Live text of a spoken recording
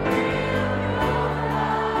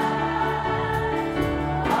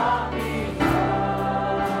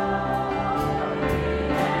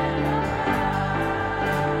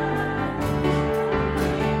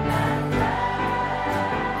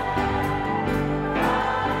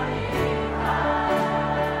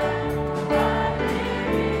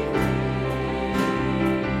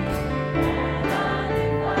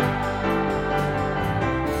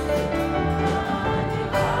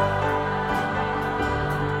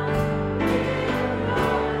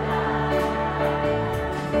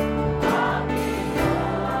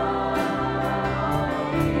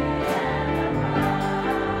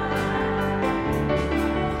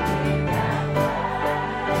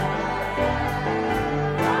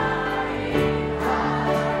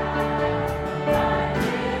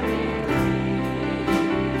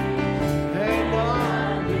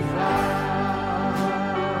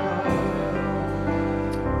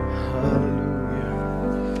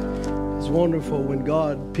Wonderful when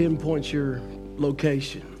God pinpoints your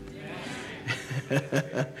location.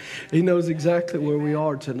 He knows exactly where we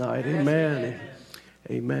are tonight. Amen.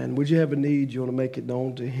 Amen. Would you have a need? You want to make it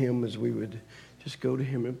known to Him as we would just go to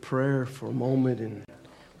Him in prayer for a moment, and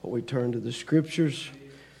while we turn to the Scriptures,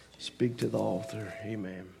 speak to the author.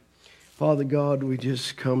 Amen. Father God, we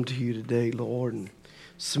just come to you today, Lord, and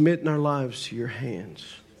submitting our lives to your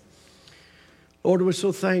hands. Lord, we're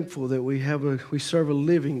so thankful that we serve a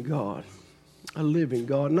living God. A living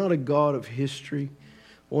God, not a God of history,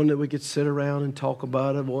 one that we could sit around and talk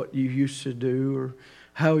about what you used to do or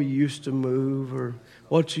how you used to move or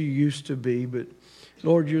what you used to be. But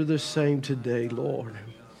Lord, you're the same today, Lord.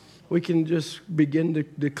 We can just begin to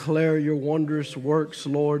declare your wondrous works,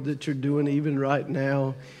 Lord, that you're doing even right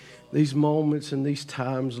now, these moments and these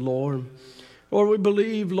times, Lord. Lord, we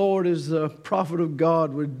believe, Lord, as the prophet of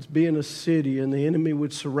God would be in a city and the enemy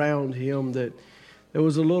would surround him, that there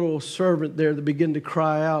was a little servant there that began to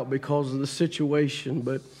cry out because of the situation.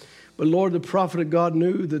 But Lord, the prophet of God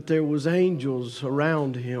knew that there was angels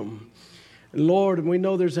around him. And Lord, we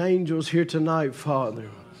know there's angels here tonight, Father.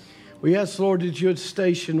 We ask, Lord, that you would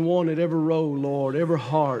station one at every row, Lord, every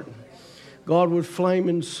heart. God, with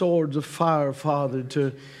flaming swords of fire, Father,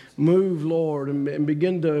 to move, Lord, and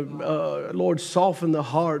begin to, Lord, soften the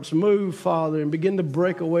hearts. Move, Father, and begin to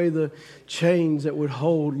break away the chains that would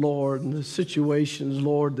hold, Lord, and the situations,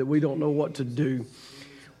 Lord, that we don't know what to do.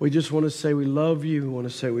 We just want to say we love you. We want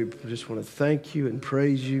to say we just want to thank you and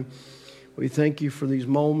praise you. We thank you for these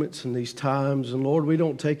moments and these times. And, Lord, we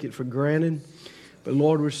don't take it for granted. But,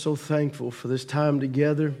 Lord, we're so thankful for this time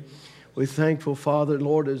together. We're thankful, Father,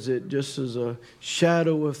 Lord, as it just as a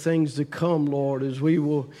shadow of things to come, Lord, as we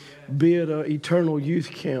will be at an eternal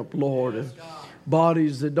youth camp, Lord.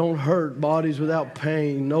 Bodies that don't hurt, bodies without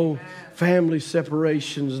pain, no family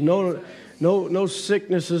separations, no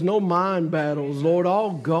sicknesses, no mind battles, Lord,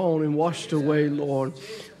 all gone and washed away, Lord.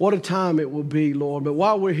 What a time it will be, Lord. But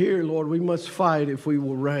while we're here, Lord, we must fight if we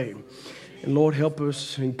will reign. And, Lord, help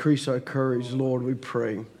us increase our courage, Lord, we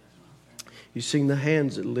pray. You've seen the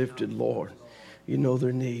hands that lifted, Lord. You know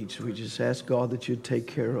their needs. We just ask, God, that you'd take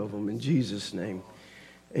care of them. In Jesus' name,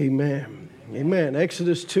 amen. Amen.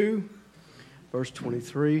 Exodus 2, verse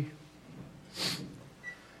 23.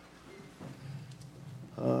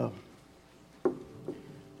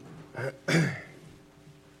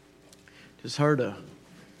 Just heard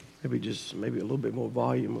maybe a little bit more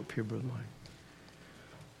volume up here, Brother Mike.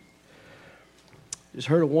 Just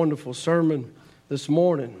heard a wonderful sermon this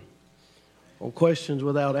morning on questions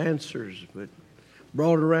without answers, but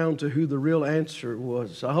brought around to who the real answer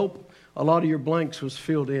was. I hope a lot of your blanks was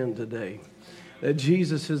filled in today. That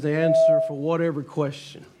Jesus is the answer for whatever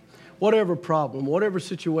question, whatever problem, whatever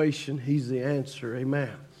situation, He's the answer.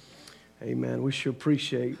 Amen. Amen. We should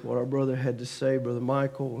appreciate what our brother had to say, Brother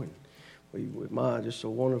Michael. And just a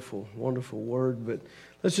wonderful, wonderful word. But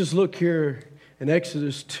let's just look here in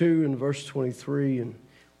Exodus 2 and verse 23, and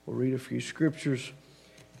we'll read a few scriptures.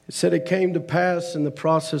 It said, "It came to pass in the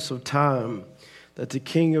process of time that the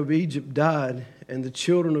king of Egypt died, and the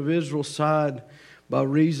children of Israel sighed by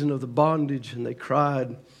reason of the bondage, and they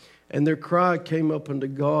cried, and their cry came up unto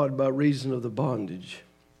God by reason of the bondage.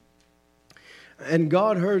 And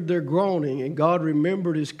God heard their groaning, and God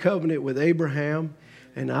remembered His covenant with Abraham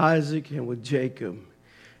and Isaac and with Jacob.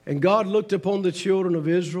 And God looked upon the children of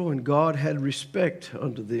Israel, and God had respect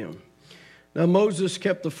unto them. Now Moses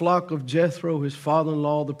kept the flock of Jethro, his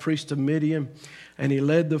father-in-law, the priest of Midian, and he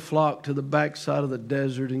led the flock to the backside of the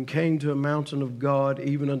desert and came to a mountain of God,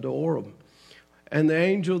 even unto Horeb. And the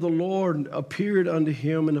angel of the Lord appeared unto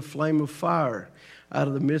him in a flame of fire out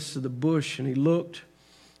of the midst of the bush. And he looked,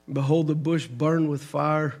 and behold, the bush burned with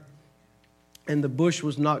fire, and the bush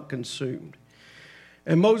was not consumed.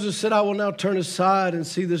 And Moses said, I will now turn aside and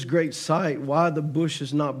see this great sight, why the bush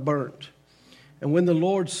is not burnt. And when the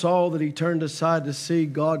Lord saw that he turned aside to see,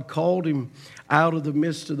 God called him out of the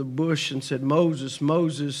midst of the bush and said, Moses,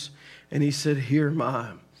 Moses. And he said, Here am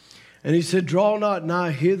I. And he said, Draw not nigh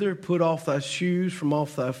hither, put off thy shoes from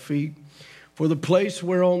off thy feet, for the place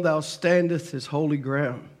whereon thou standest is holy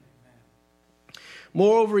ground.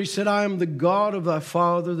 Moreover, he said, I am the God of thy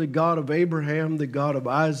father, the God of Abraham, the God of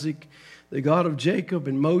Isaac, the God of Jacob.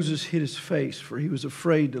 And Moses hid his face, for he was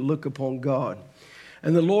afraid to look upon God.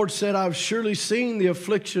 And the Lord said, I have surely seen the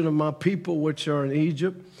affliction of my people which are in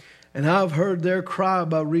Egypt, and I have heard their cry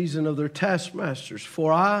by reason of their taskmasters.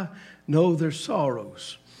 For I know their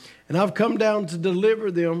sorrows. And I've come down to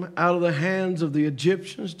deliver them out of the hands of the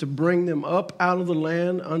Egyptians, to bring them up out of the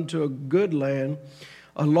land unto a good land,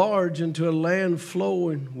 a large, into a land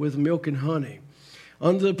flowing with milk and honey,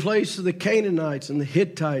 unto the place of the Canaanites and the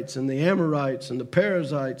Hittites and the Amorites and the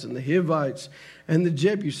Perizzites and the Hivites and the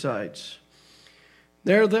Jebusites.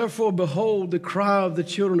 There, therefore, behold, the cry of the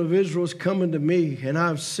children of Israel is coming to me, and I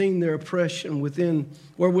have seen their oppression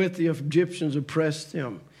wherewith the Egyptians oppressed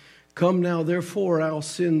them. Come now, therefore, I'll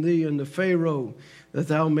send thee unto Pharaoh, that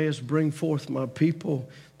thou mayest bring forth my people,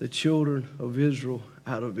 the children of Israel,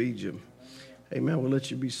 out of Egypt. Amen. We'll let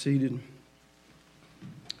you be seated.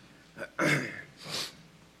 I'd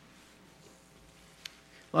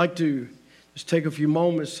like to just take a few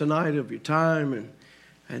moments tonight of your time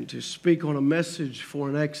and to speak on a message for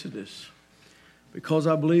an Exodus, because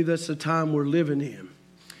I believe that's the time we're living in.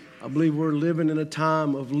 I believe we're living in a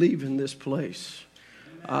time of leaving this place.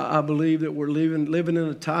 I believe that we're living in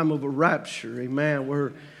a time of a rapture. Amen.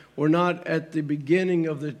 We're not at the beginning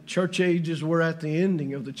of the church ages. We're at the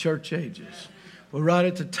ending of the church ages. We're right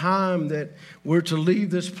at the time that we're to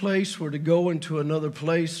leave this place. We're to go into another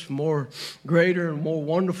place more greater and more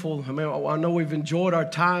wonderful. I mean, I know we've enjoyed our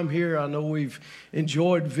time here. I know we've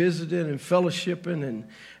enjoyed visiting and fellowshipping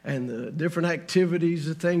and the different activities,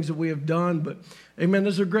 the things that we have done. But, amen,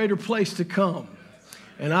 there's a greater place to come.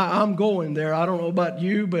 And I'm going there. I don't know about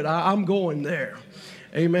you, but I'm going there.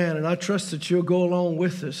 Amen. And I trust that you'll go along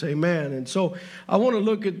with us. Amen. And so I want to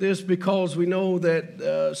look at this because we know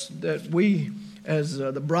that we, as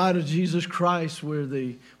the bride of Jesus Christ, we're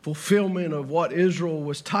the fulfillment of what Israel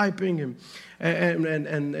was typing,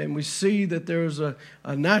 and we see that there's a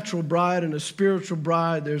natural bride and a spiritual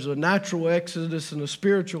bride. There's a natural exodus and a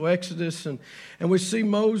spiritual exodus, and we see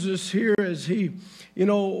Moses here as he, you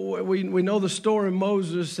know, we know the story of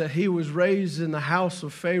Moses, that he was raised in the house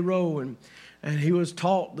of Pharaoh, and he was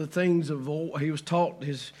taught the things of old. He was taught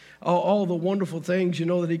all the wonderful things, you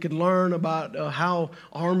know, that he could learn about how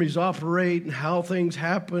armies operate and how things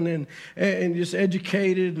happen, and just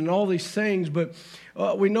educated and all these things. But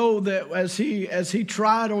we know that as he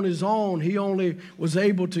tried on his own, he only was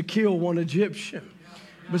able to kill one Egyptian.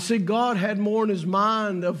 But see, God had more in his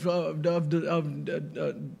mind of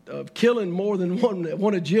killing more than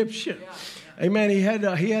one Egyptian. Amen. He had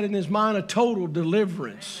in his mind a total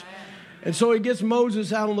deliverance. And so he gets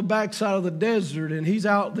Moses out on the backside of the desert, and he's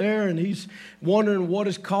out there, and he's wondering what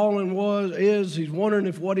his calling is. He's wondering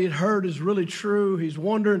if what he had heard is really true. He's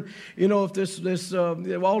wondering, you know, if this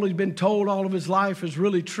all he's been told all of his life is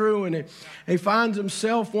really true. And he finds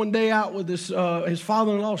himself one day out with his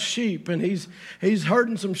father-in-law's sheep, and he's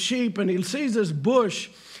herding some sheep, and he sees this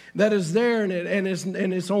bush that is there, and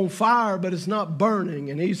it's on fire, but it's not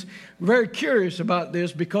burning. And he's very curious about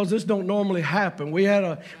this because this don't normally happen. We had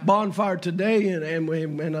a bonfire today,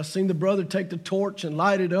 and I seen the brother take the torch and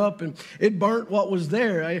light it up, and it burnt what was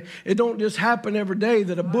there. It don't just happen every day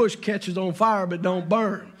that a bush catches on fire but don't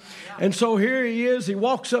burn. And so here he is, he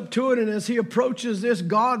walks up to it, and as he approaches this,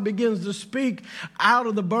 God begins to speak out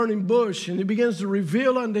of the burning bush, and he begins to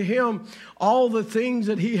reveal unto him all the things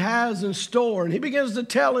that he has in store. And he begins to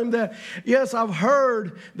tell him that, yes, I've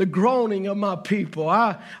heard the groaning of my people.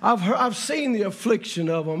 I've seen the affliction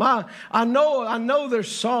of them. I know their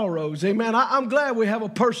sorrows. Amen. I'm glad we have a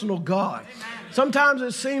personal God. Amen. Sometimes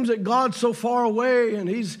it seems that God's so far away, and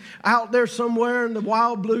he's out there somewhere in the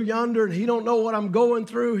wild blue yonder, and he don't know what I'm going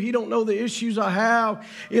through. He don't know the issues I have,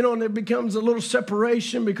 you know, and there becomes a little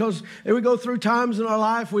separation because we go through times in our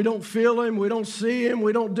life we don't feel him, we don't see him,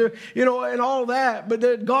 we don't do, you know, and all that, but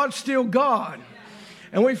that God's still God.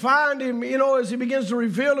 And we find him, you know, as he begins to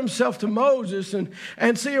reveal himself to Moses,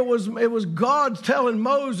 and see, it was God telling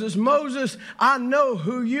Moses, I know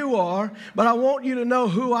who you are, but I want you to know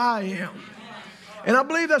who I am. And I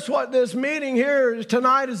believe that's what this meeting here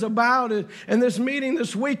tonight is about. And this meeting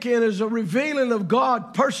this weekend is a revealing of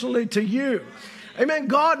God personally to you. Amen.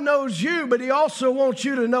 God knows you, but he also wants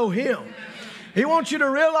you to know him. He wants you to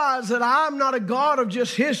realize that I'm not a God of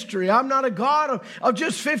just history. I'm not a God of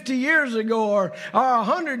just 50 years ago or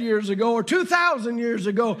 100 years ago or 2,000 years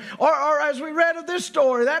ago or as we read of this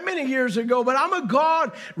story that many years ago. But I'm a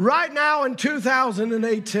God right now in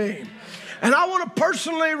 2018. And I want to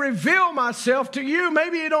personally reveal myself to you.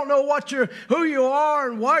 Maybe you don't know who you are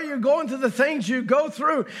and why you're going through the things you go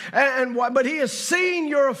through. But He has seen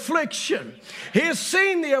your affliction. He has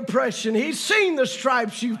seen the oppression. He's seen the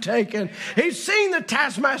stripes you've taken. He's seen the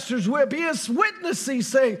taskmaster's whip. He has witnessed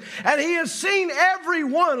these things. And He has seen every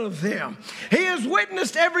one of them. He has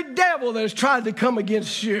witnessed every devil that has tried to come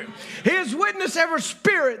against you. He has witnessed every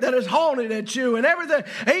spirit that has haunted at you and everything.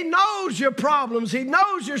 He knows your problems. He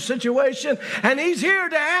knows your situation. And He's here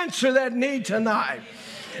to answer that need tonight.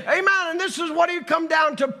 Amen. And this is what He come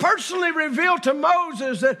down to personally reveal to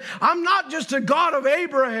Moses, that I'm not just a God of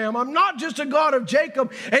Abraham. I'm not just a God of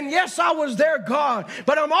Jacob. And yes, I was their God,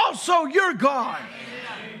 but I'm also your God.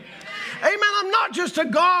 Amen. I'm not just a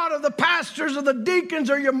God of the pastors or the deacons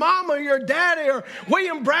or your mama or your daddy or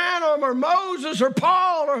William Branham or Moses or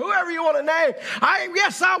Paul or whoever you want to name.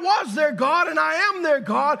 Yes, I was their God and I am their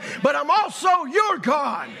God, but I'm also your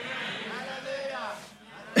God.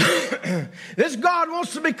 This God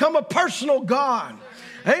wants to become a personal God.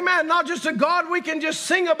 Amen. Not just a God we can just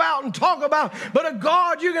sing about and talk about, but a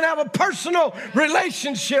God you can have a personal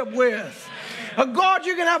relationship with. A God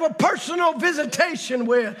you can have a personal visitation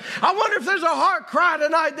with. I wonder if there's a heart cry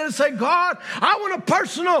tonight that say, God, I want a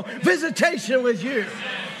personal visitation with you.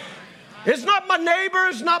 It's not my neighbor,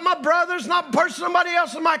 it's not my brother, it's not somebody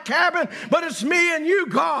else in my cabin, but it's me and you,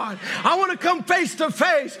 God. I want to come face to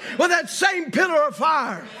face with that same pillar of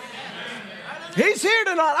fire. He's here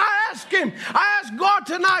tonight. I ask God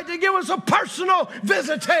tonight to give us a personal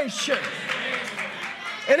visitation.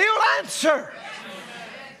 And He'll answer.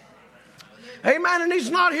 Amen. And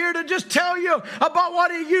He's not here to just tell you about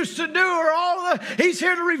what He used to do or He's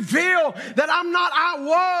here to reveal that I'm not I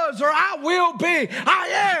was or I will be.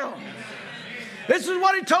 I am. This is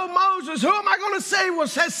what He told Moses. Who am I going to say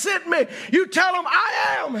has sent me? You tell him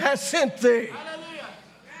I am has sent thee.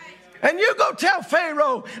 And you go tell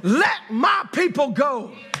Pharaoh, let my people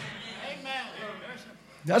go.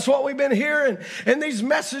 That's what we've been hearing in these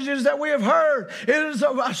messages that we have heard. It is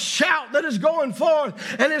a shout that is going forth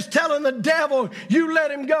and it's telling the devil, you let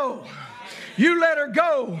him go. You let her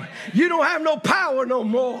go. You don't have no power no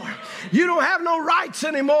more. You don't have no rights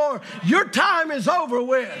anymore. Your time is over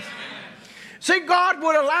with. See, God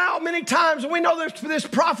would allow many times, and we know there's this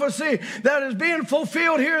prophecy that is being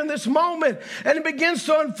fulfilled here in this moment, and it begins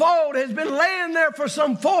to unfold. It has been laying there for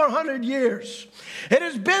some 400 years. It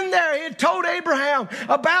has been there. He had told Abraham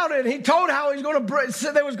about it. He told how they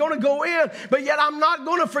was going to go in, but yet I'm not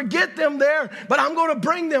going to forget them there, but I'm going to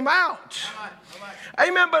bring them out.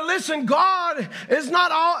 Amen. But listen, God is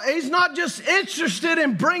He's not just interested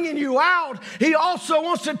in bringing you out. He also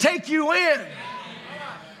wants to take you in.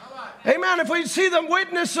 Amen. If we see the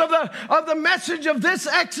witness of the message of this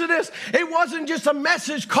Exodus, it wasn't just a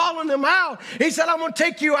message calling them out. He said, I'm going to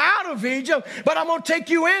take you out of Egypt, but I'm going to take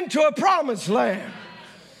you into a promised land.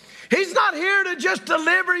 He's not here to just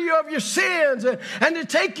deliver you of your sins and to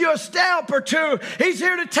take you a step or two. He's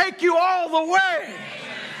here to take you all the way.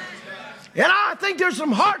 And I think there's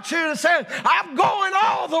some hearts here that say, I'm going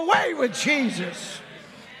all the way with Jesus.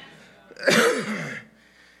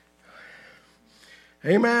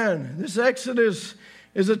 Amen. This Exodus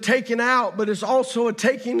is a taking out, but it's also a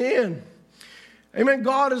taking in. Amen.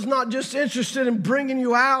 God is not just interested in bringing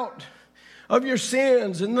you out of your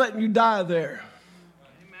sins and letting you die there.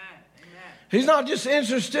 Amen. He's not just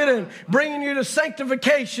interested in bringing you to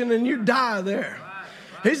sanctification and you die there.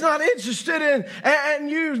 He's not interested in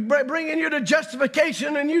you bringing you to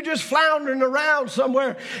justification and you just floundering around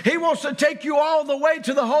somewhere. He wants to take you all the way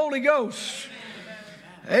to the Holy Ghost.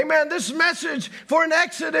 Amen. This message for an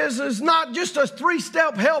Exodus is not just a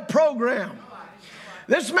 3-step help program.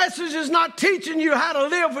 This message is not teaching you how to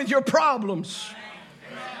live with your problems.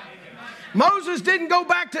 Moses didn't go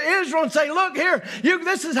back to Israel and say, look here,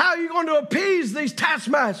 this is how you're going to appease these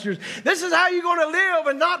taskmasters. This is how you're going to live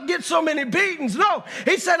and not get so many beatings. No,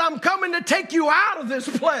 he said, I'm coming to take you out of this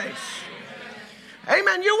place.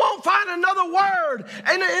 Amen. You won't find another word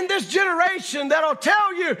in this generation that'll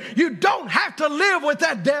tell you you don't have to live with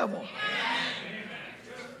that devil.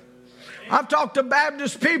 I've talked to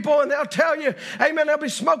Baptist people and they'll tell you, amen, they'll be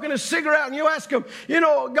smoking a cigarette and you ask them,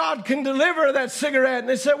 God can deliver that cigarette. And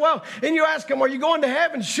they say, and you ask them, are you going to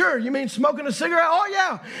heaven? Sure. You mean smoking a cigarette? Oh,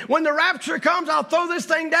 yeah. When the rapture comes, I'll throw this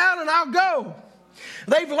thing down and I'll go.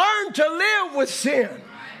 They've learned to live with sin.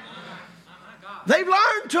 They've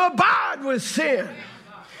learned to abide with sin.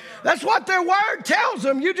 That's what their word tells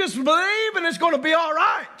them. You just believe and it's going to be all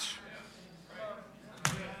right.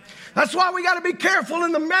 That's why we got to be careful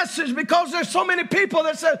in the message, because there's so many people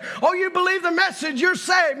that say, oh, you believe the message, you're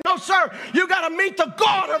saved. No, sir. You got to meet the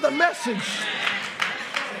God of the message.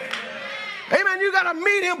 Amen. You got to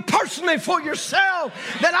meet him personally for yourself.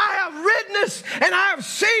 That I have witnessed and I have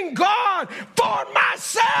seen God for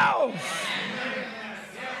myself.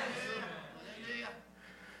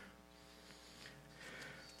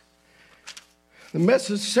 The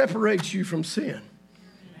message separates you from sin.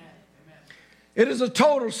 It is a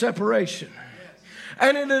total separation.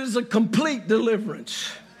 And it is a complete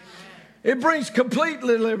deliverance. It brings complete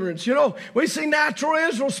deliverance. You know, we see natural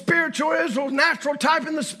Israel, spiritual Israel, natural type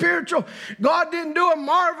in the spiritual. God didn't do a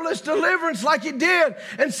marvelous deliverance like he did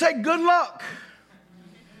and say, good luck.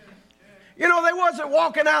 You know, they wasn't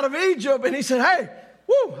walking out of Egypt and he said, hey,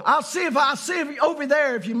 I'll see if over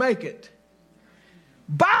there if you make it.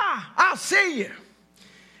 Bye, I'll see you.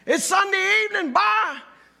 It's Sunday evening, bye.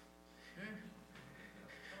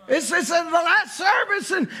 It's the last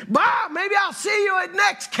service and bye, maybe I'll see you at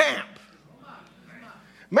next camp.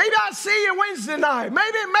 Maybe I'll see you Wednesday night.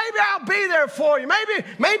 Maybe I'll be there for you.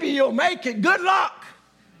 Maybe you'll make it. Good luck.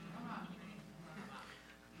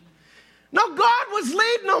 No, God was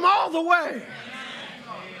leading them all the way.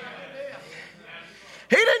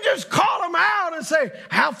 He didn't just call them out and say,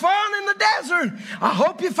 have fun in the desert. I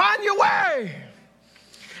hope you find your way.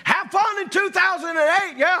 Have fun in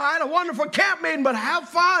 2008. Yeah, I had a wonderful camp meeting, but have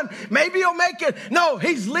fun. Maybe you'll make it. No,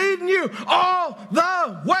 he's leading you all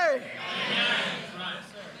the way.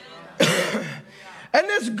 And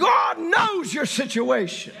this God knows your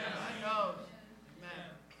situation.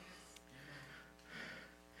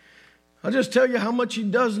 I'll just tell you how much he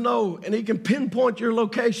does know, and he can pinpoint your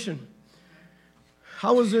location. I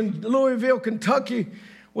was in Louisville, Kentucky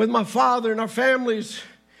with my father and our families.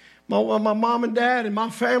 My mom and dad and my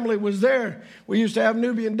family was there. We used to have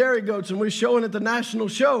Nubian dairy goats, and we were showing at the national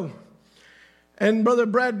show. And Brother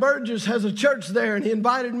Brad Burgess has a church there, and he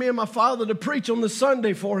invited me and my father to preach on the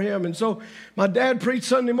Sunday for him. And so my dad preached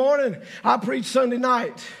Sunday morning, I preached Sunday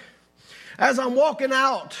night. As I'm walking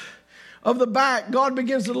out of the back, God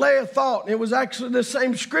begins to lay a thought. It was actually the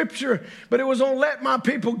same scripture, but it was on let my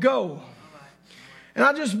people go. And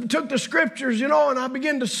I just took the scriptures, and I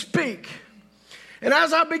began to speak. And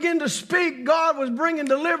as I began to speak, God was bringing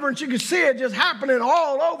deliverance. You could see it just happening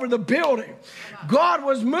all over the building. God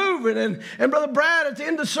was moving. And Brother Brad, at the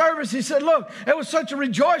end of service, he said, look, it was such a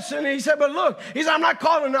rejoicing. And he said, but look, he said, I'm not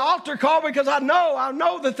calling an altar call because I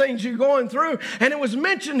know the things you're going through. And it was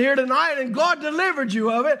mentioned here tonight, and God delivered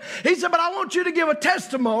you of it. He said, but I want you to give a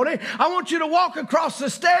testimony. I want you to walk across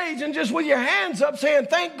the stage and just with your hands up saying,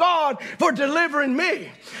 thank God for delivering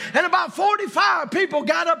me. And about 45 people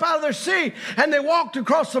got up out of their seat, and they walked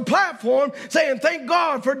across the platform saying, thank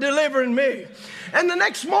God for delivering me. And the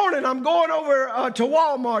next morning, I'm going over to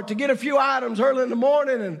Walmart to get a few items early in the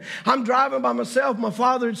morning, and I'm driving by myself. My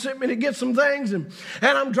father had sent me to get some things, and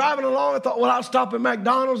I'm driving along. I thought, well, I'll stop at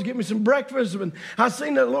McDonald's, get me some breakfast. And I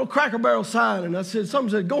seen that little Cracker Barrel sign, and someone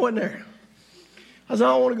said, go in there. I said, I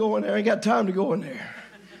don't want to go in there. I ain't got time to go in there.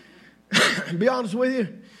 To be honest with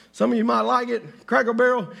you, some of you might like it. Cracker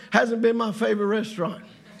Barrel hasn't been my favorite restaurant.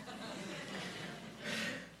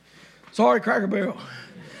 Sorry, Cracker Barrel.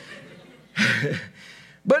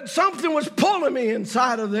 But something was pulling me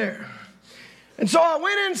inside of there. And so I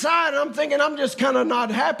went inside, and I'm thinking I'm just kind of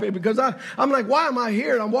not happy because I'm like, why am I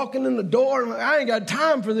here? And I'm walking in the door, and I ain't got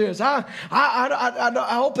time for this. I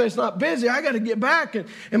hope that's not busy. I got to get back. And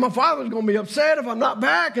my father's going to be upset if I'm not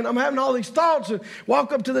back. And I'm having all these thoughts and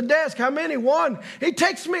walk up to the desk. How many? One. He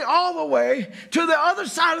takes me all the way to the other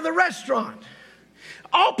side of the restaurant.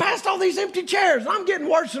 All past all these empty chairs. I'm getting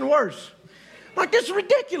worse and worse. Like, this is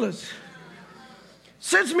ridiculous.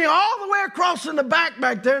 Sends me all the way across in the back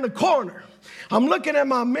there in the corner. I'm looking at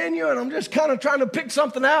my menu, and I'm just kind of trying to pick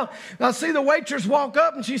something out. I see the waitress walk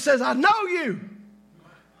up, and she says, I know you.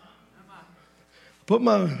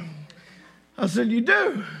 I said, you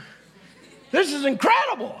do? This is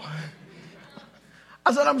incredible.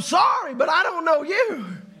 I said, I'm sorry, but I don't know you.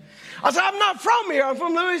 I said, I'm not from here. I'm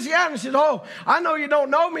from Louisiana. She said, oh, I know you don't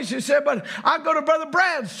know me. She said, but I go to Brother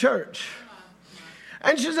Brad's church.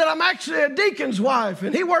 And she said, I'm actually a deacon's wife,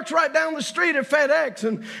 and he works right down the street at FedEx,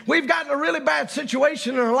 and we've gotten a really bad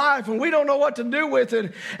situation in our life, and we don't know what to do with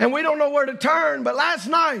it, and we don't know where to turn. But last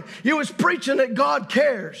night, you was preaching that God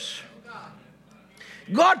cares.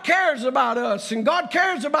 God cares about us, and God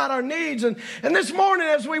cares about our needs. And this morning,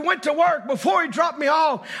 as we went to work, before he dropped me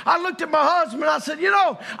off, I looked at my husband, and I said,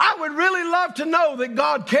 I would really love to know that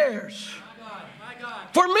God cares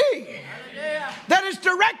for me. That is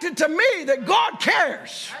directed to me, that God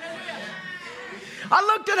cares. I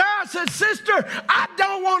looked at her, I said, sister, I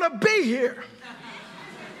don't want to be here.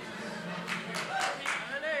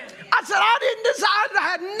 I said, I didn't decide. I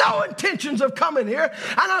had no intentions of coming here.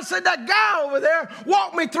 And I said, that guy over there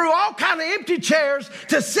walked me through all kind of empty chairs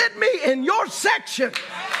to sit me in your section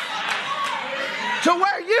to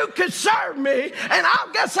where you could serve me. And I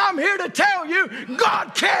guess I'm here to tell you,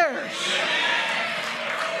 God cares.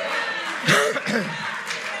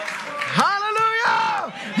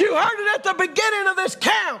 Hallelujah. You heard it at the beginning of this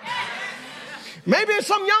camp. Maybe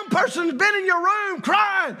some young person's been in your room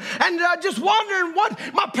crying and just wondering what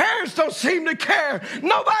my parents don't seem to care.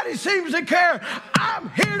 Nobody seems to care. I'm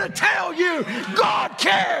here to tell you, God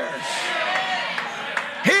cares.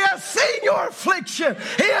 He has seen your affliction.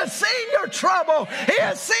 He has seen your trouble. He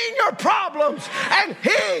has seen your problems. And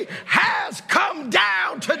He has come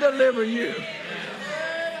down to deliver you.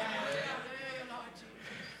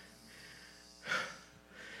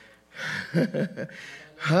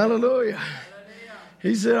 Hallelujah.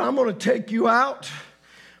 He said, I'm going to take you out,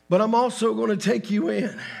 but I'm also going to take you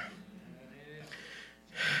in.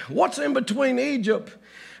 What's in between Egypt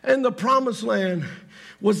and the promised land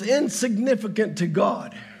was insignificant to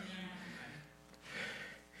God.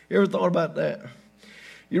 You ever thought about that?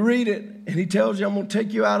 You read it, and He tells you, I'm going to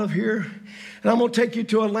take you out of here, and I'm going to take you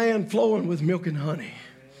to a land flowing with milk and honey.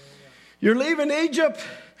 You're leaving Egypt,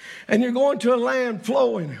 and you're going to a land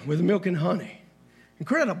flowing with milk and honey.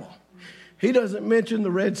 Incredible. He doesn't mention the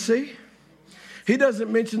Red Sea. He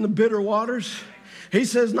doesn't mention the bitter waters. He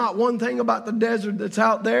says not one thing about the desert that's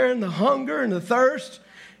out there and the hunger and the thirst.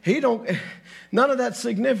 None of that's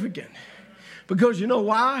significant. Because you know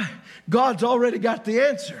why? God's already got the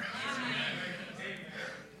answer.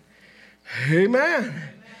 Amen.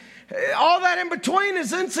 All that in between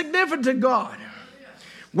is insignificant to God.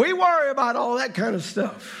 We worry about all that kind of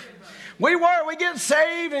stuff. We get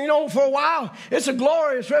saved, and for a while, it's a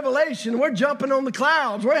glorious revelation. We're jumping on the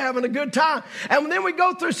clouds. We're having a good time. And then we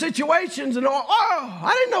go through situations and,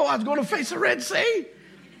 I didn't know I was going to face the Red Sea.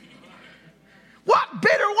 What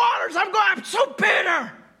bitter waters? I'm so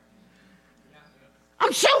bitter.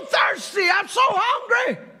 I'm so thirsty. I'm so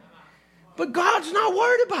hungry. But God's not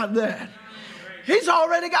worried about that. He's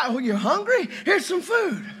already got, you're hungry? Here's some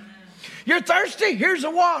food. You're thirsty? Here's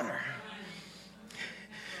the water.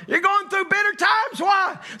 You're going through bitter times?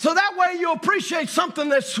 Why? So that way you appreciate something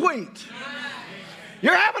that's sweet.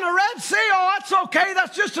 You're having a Red Sea? Oh, that's okay.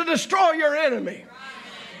 That's just to destroy your enemy.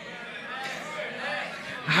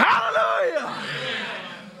 Hallelujah.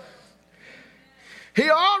 He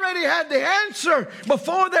already had the answer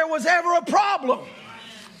before there was ever a problem.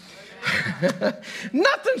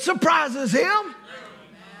 Nothing surprises Him.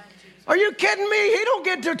 Are you kidding me? He don't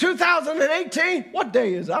get to 2018. What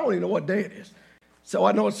day is it? I don't even know what day it is. So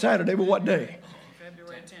I know it's Saturday, but what day?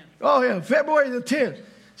 February 10th. Oh, yeah, February the 10th.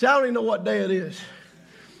 See, I don't even know what day it is.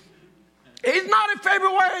 He's not in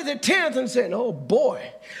February the 10th and saying, oh, boy,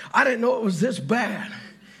 I didn't know it was this bad.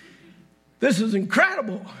 This is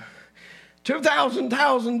incredible. 2,000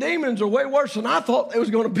 demons are way worse than I thought they was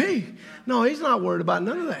going to be. No, He's not worried about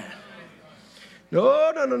none of that.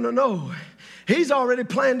 No. He's already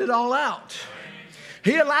planned it all out.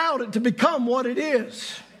 He allowed it to become what it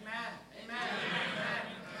is.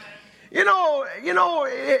 You know,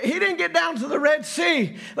 He didn't get down to the Red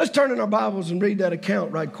Sea. Let's turn in our Bibles and read that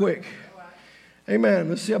account right quick. Amen.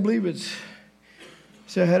 Let's see, I believe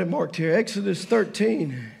I had it marked here. Exodus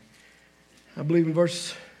 13. I believe in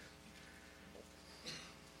verse...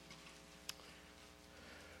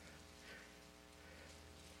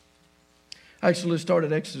 Actually, let's start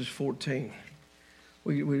at Exodus 14.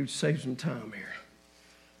 We save some time here.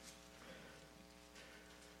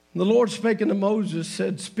 The Lord spake unto Moses,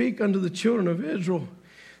 said, speak unto the children of Israel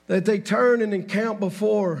that they turn and encamp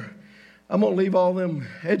before. I'm going to leave all them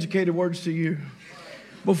educated words to you.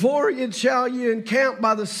 Before it shall ye encamp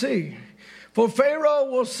by the sea. For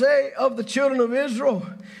Pharaoh will say of the children of Israel,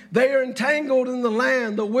 they are entangled in the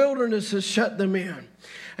land, the wilderness has shut them in.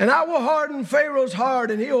 And I will harden Pharaoh's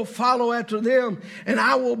heart, and he will follow after them, and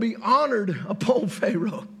I will be honored upon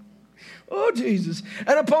Pharaoh. Oh, Jesus.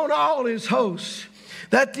 And upon all his hosts,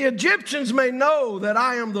 that the Egyptians may know that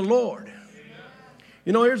I am the Lord.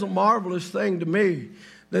 You know, here's a marvelous thing to me,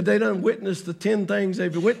 that they done witnessed the 10 things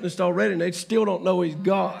they've witnessed already, and they still don't know He's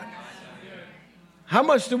God. How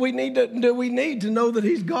much do we need to know that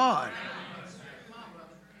He's God?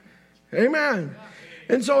 Amen.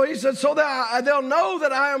 And so He said, so that they'll know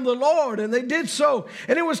that I am the Lord. And they did so.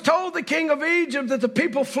 And it was told the king of Egypt that the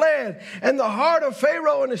people fled. And the heart of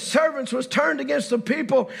Pharaoh and his servants was turned against the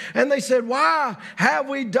people. And they said, why have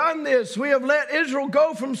we done this? We have let Israel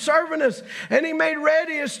go from serving us. And he made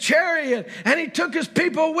ready his chariot. And he took his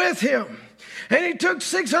people with him. And he took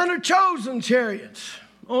 600 chosen chariots.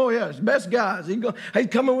 Oh, yes, best guys. He's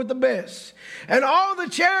coming with the best. And all the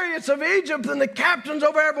chariots of Egypt and the captains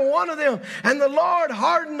over every one of them. And the Lord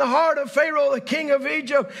hardened the heart of Pharaoh, the king of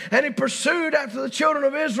Egypt, and he pursued after the children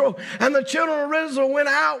of Israel. And the children of Israel went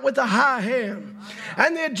out with a high hand.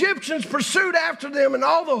 And the Egyptians pursued after them, and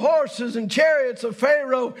all the horses and chariots of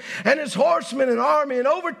Pharaoh and his horsemen and army, and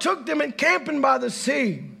overtook them encamping by the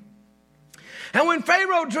sea. And when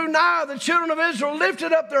Pharaoh drew nigh, the children of Israel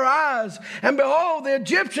lifted up their eyes, and behold, the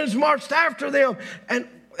Egyptians marched after them,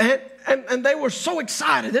 and they were so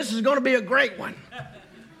excited. This is going to be a great one.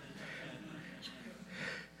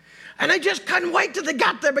 And they just couldn't wait till they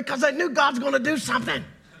got there because they knew God's going to do something.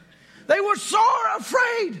 They were sore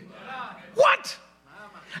afraid. What?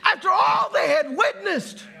 After all they had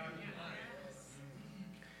witnessed.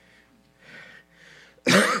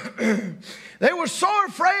 They were sore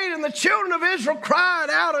afraid, and the children of Israel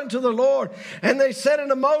cried out unto the Lord. And they said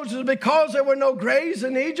unto Moses, because there were no graves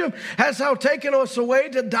in Egypt, hast thou taken us away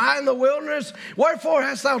to die in the wilderness? Wherefore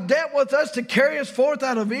hast thou dealt with us to carry us forth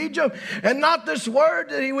out of Egypt? And not this word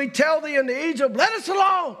did we tell thee unto Egypt, let us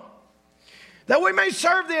alone, that we may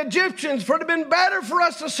serve the Egyptians. For it had been better for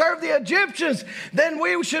us to serve the Egyptians than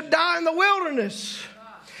we should die in the wilderness.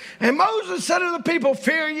 And Moses said to the people,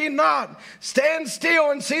 fear ye not, stand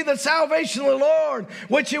still and see the salvation of the Lord,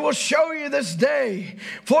 which he will show you this day.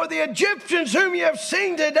 For the Egyptians whom you have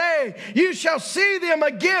seen today, you shall see them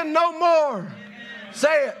again no more. Amen.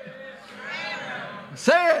 Say it. Amen.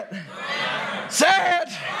 Say it. Amen. Say it.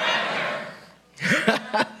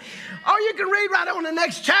 Or you can read right on the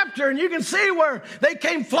next chapter and you can see where they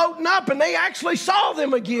came floating up and they actually saw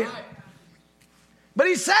them again. But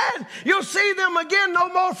he said, you'll see them again no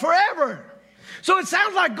more forever. So it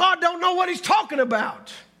sounds like God don't know what he's talking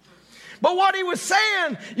about. But what he was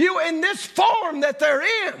saying, you in this form that they're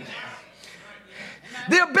in,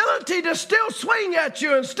 the ability to still swing at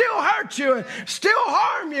you and still hurt you and still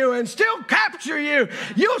harm you and still capture you,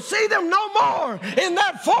 you'll see them no more in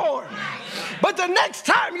that form. But the next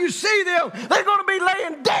time you see them, they're going to be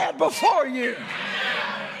laying dead before you.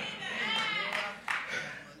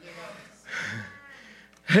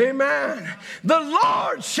 Amen. The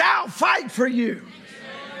Lord shall fight for you.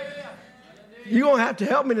 You're going to have to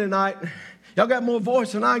help me tonight. Y'all got more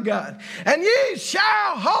voice than I got. And ye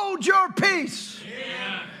shall hold your peace.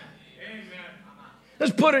 Amen.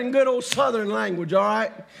 Let's put it in good old Southern language, all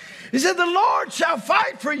right? He said, the Lord shall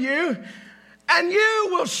fight for you, and you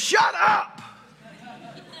will shut up.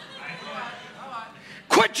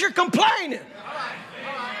 Quit your complaining.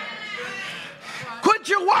 Quit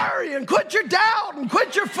your worrying, quit your doubting,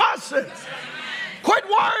 quit your fussing. Quit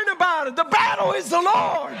worrying about it. The battle is the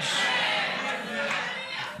Lord's.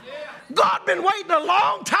 God been waiting a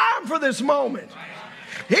long time for this moment.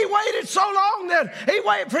 He waited so long that he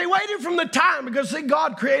waited from the time, because see,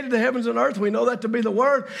 God created the heavens and earth. We know that to be the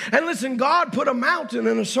word. And listen, God put a mountain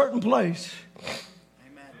in a certain place.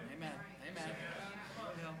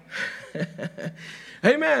 Amen.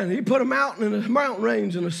 Amen. He put a mountain in a mountain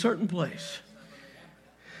range in a certain place.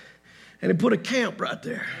 And he put a camp right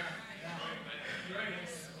there.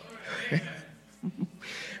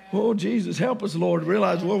 Oh, Jesus, help us, Lord,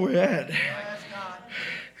 realize where we're at.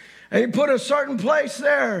 And he put a certain place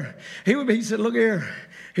there. He said, look here.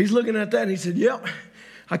 He's looking at that and he said, yep,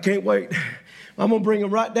 I can't wait. I'm going to bring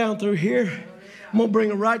him right down through here. I'm going to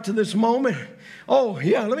bring him right to this moment. Oh,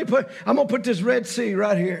 yeah, I'm going to put this Red Sea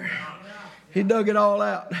right here. He dug it all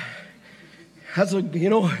out.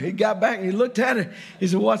 He got back and he looked at it. He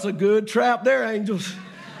said, what's a good trap there, angels?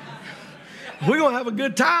 We're going to have a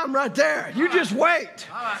good time right there. You just wait.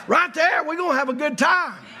 Right there, we're going to have a good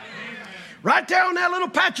time. Right there on that little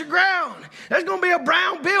patch of ground, there's going to be a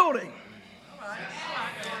brown building.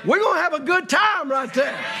 We're going to have a good time right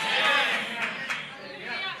there.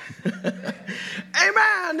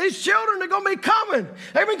 Amen. These children are going to be coming.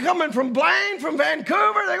 They've been coming from Blaine, from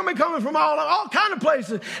Vancouver. They're going to be coming from all kind of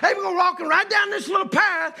places. They're going to walking right down this little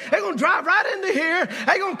path. They're going to drive right into here.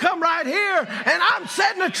 They're going to come right here. And I'm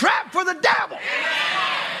setting a trap for the devil.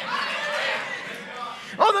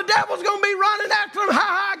 Oh, the devil's going to be running after him. Ha,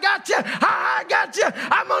 ha, I got you. Ha, ha, I got you.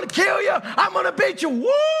 I'm going to kill you. I'm going to beat you.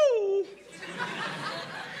 Woo!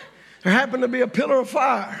 There happened to be a pillar of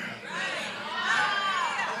fire.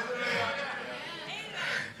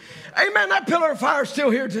 Amen. That pillar of fire is still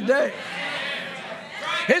here today.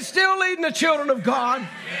 It's still leading the children of God.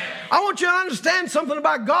 I want you to understand something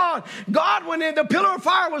about God. God, when the pillar of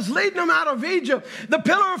fire was leading them out of Egypt, the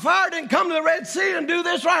pillar of fire didn't come to the Red Sea and do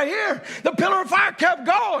this right here. The pillar of fire kept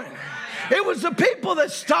going. It was the people that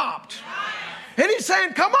stopped. And he's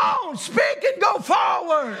saying, come on, speak and go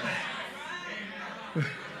forward.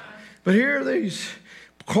 But here these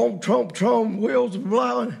Trump, Trump, Trump, wheels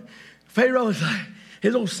blowing. Pharaoh's like,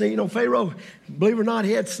 his old scene on Pharaoh, believe it or not,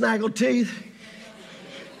 he had snaggle teeth.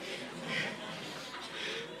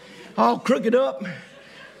 All crooked up.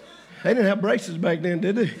 They didn't have braces back then,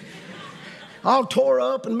 did they? All tore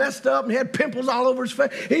up and messed up and had pimples all over his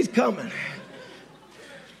face. He's coming.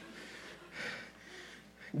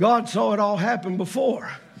 God saw it all happen before.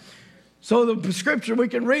 So the scripture, we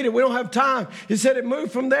can read it. We don't have time. He said it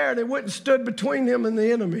moved from there and it went and stood between him and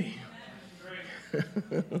the enemy.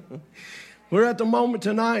 We're at the moment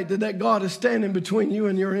tonight that God is standing between you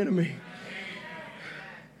and your enemy.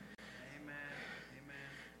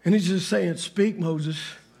 And he's just saying, speak, Moses.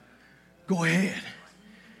 Go ahead.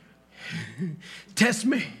 Test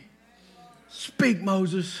me. Speak,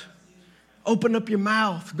 Moses. Open up your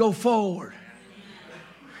mouth. Go forward.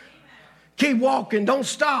 Keep walking. Don't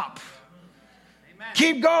stop.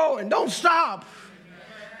 Keep going. Don't stop.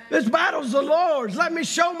 This battle's the Lord's. Let me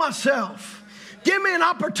show myself. Give me an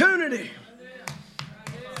opportunity.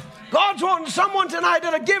 God's wanting someone tonight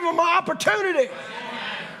that'll give him an opportunity.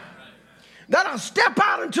 That'll step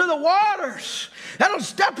out into the waters. That'll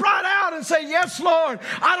step right out and say, yes, Lord,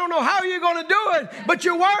 I don't know how you're going to do it, but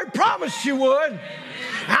your word promised you would.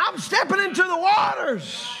 I'm stepping into the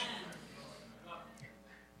waters.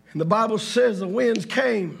 And the Bible says the winds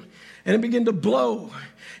came and it began to blow.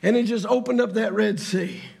 And it just opened up that Red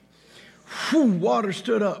Sea. Whew, water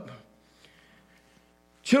stood up.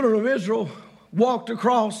 Children of Israel walked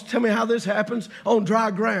across. Tell me how this happens. On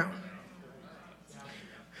dry ground.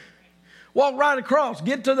 Walk right across,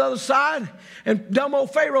 get to the other side, and dumb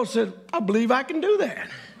old Pharaoh said, I believe I can do that.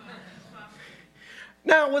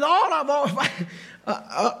 Now, with all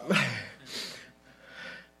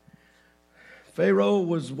Pharaoh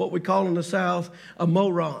was what we call in the South a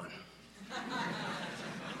moron.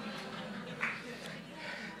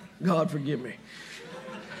 God forgive me.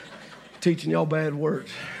 Teaching y'all bad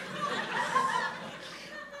words.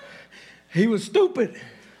 He was stupid.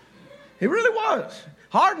 He really was.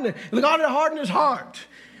 God had hardened his heart.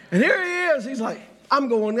 And here he is. He's like, I'm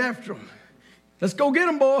going after him. Let's go get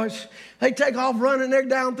them, boys. They take off running. They're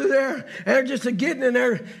down through there. And they're just getting in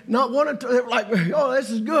there. Not wanting to. They're like, oh, this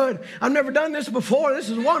is good. I've never done this before. This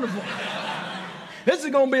is wonderful. This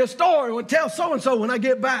is going to be a story. We'll tell so-and-so when I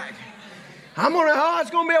get back. It's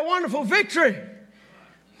going to be a wonderful victory.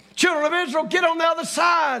 Children of Israel get on the other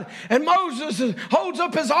side, and Moses holds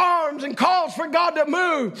up his arms and calls for God to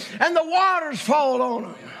move, and the waters fall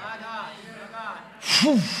on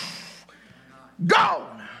him.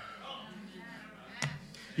 Gone.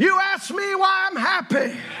 You ask me why I'm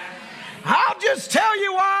happy. I'll just tell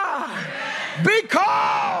you why.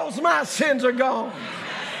 Because my sins are gone.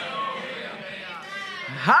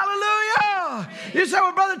 Hallelujah. You say,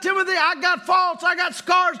 well, Brother Timothy, I got faults. I got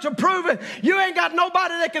scars to prove it. You ain't got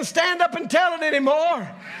nobody that can stand up and tell it anymore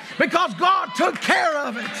because God took care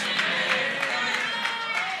of it.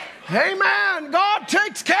 Amen. God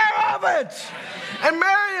takes care of it. And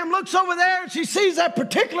Miriam looks over there and she sees that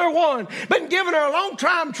particular one been giving her a long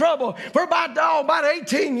time trouble for about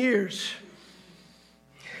 18 years.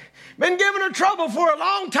 Been giving her trouble for a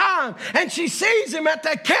long time. And she sees him at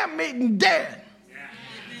that camp meeting dead.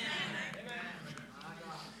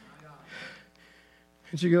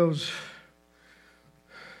 And she goes,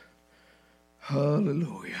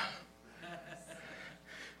 hallelujah.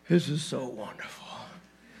 This is so wonderful.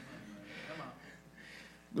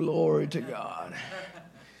 Glory to God.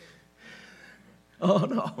 Oh,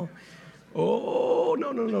 no. Oh,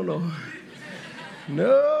 no, no, no, no.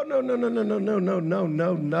 No, no, no, no, no, no, no, no, no,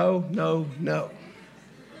 no, no, no, no.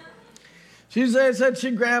 She said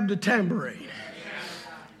she grabbed a tambourine.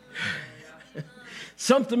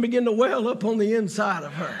 Something began to well up on the inside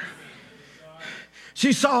of her.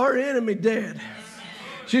 She saw her enemy dead.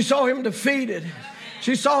 She saw him defeated.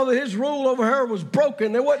 She saw that his rule over her was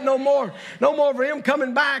broken. There wasn't no more for him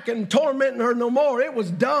coming back and tormenting her no more. It was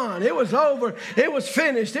done. It was over. It was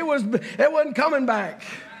finished. It wasn't coming back.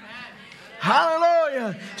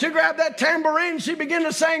 Hallelujah. She grabbed that tambourine. She began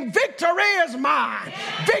to sing, victory is mine.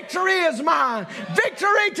 Victory is mine.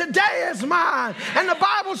 Victory today is mine. And the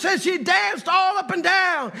Bible says she danced all up and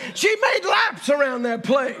down. She made laps around that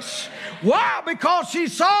place. Why? Because she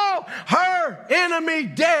saw her enemy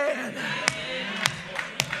dead.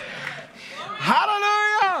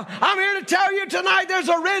 Hallelujah. I'm here to tell you tonight there's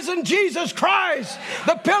a risen Jesus Christ.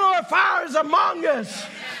 The pillar of fire is among us.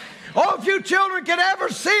 Oh, if you children could ever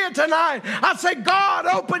see it tonight, I say, God,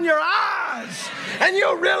 open your eyes and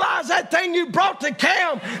you'll realize that thing you brought to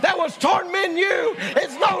camp that was tormenting you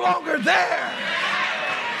is no longer there.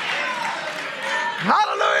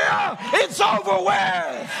 Hallelujah. It's over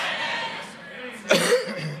with.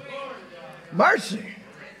 Mercy.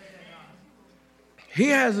 He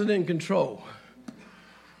has it in control.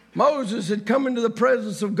 Moses had come into the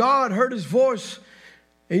presence of God, heard his voice.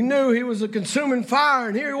 He knew he was a consuming fire,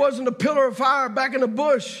 and here he was in a pillar of fire back in the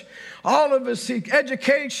bush. All of his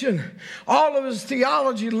education, all of his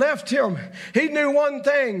theology left him. He knew one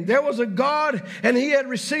thing. There was a God, and he had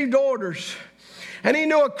received orders. And he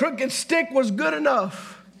knew a crooked stick was good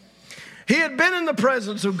enough. He had been in the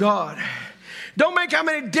presence of God. Don't make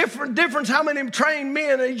difference how many trained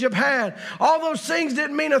men Egypt had. All those things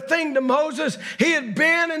didn't mean a thing to Moses. He had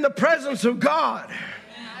been in the presence of God.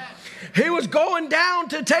 He was going down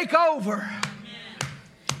to take over.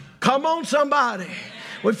 Come on, somebody.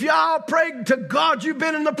 If y'all pray to God, you've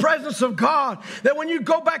been in the presence of God, that when you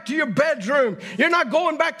go back to your bedroom, you're not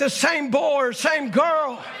going back the same boy or same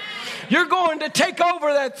girl. You're going to take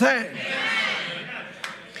over that thing.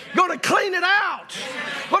 You're going to clean it out.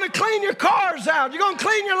 You're going to clean your cars out. You're going to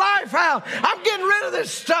clean your life out. I'm getting rid of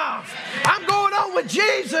this stuff. I'm going on with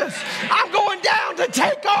Jesus. I'm going down to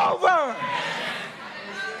take over.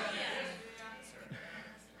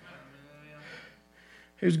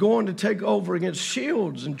 He was going to take over against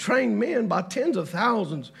shields and trained men by tens of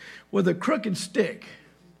thousands with a crooked stick.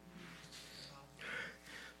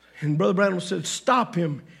 And Brother Branham said, stop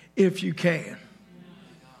him if you can.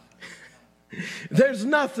 There's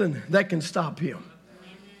nothing that can stop him.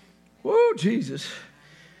 Woo, Jesus.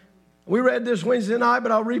 We read this Wednesday night,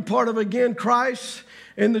 but I'll read part of it again. Christ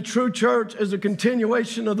in the true church is a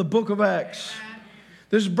continuation of the book of Acts.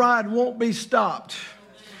 This bride won't be stopped.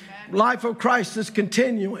 Life of Christ is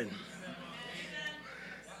continuing.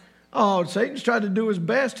 Oh, Satan's tried to do his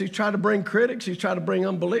best. He's tried to bring critics. He's tried to bring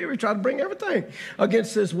unbelievers. He's tried to bring everything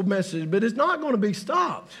against this message. But it's not going to be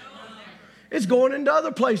stopped. It's going into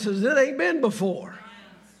other places it ain't been before.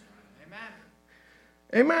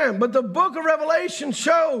 Amen. But the book of Revelation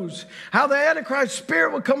shows how the Antichrist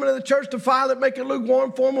spirit will come into the church to defile it, make it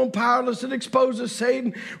lukewarm, formal, and powerless. It exposes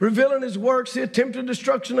Satan, revealing his works, the attempted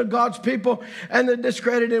destruction of God's people, and the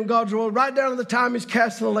discredit in God's world, right down to the time he's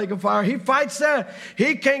cast in the lake of fire. He fights that.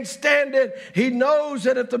 He can't stand it. He knows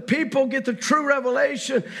that if the people get the true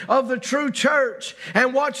revelation of the true church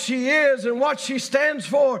and what she is and what she stands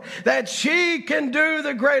for, that she can do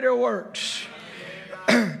the greater works.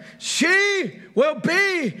 She will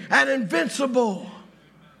be an invincible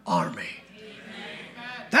army.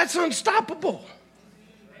 That's unstoppable.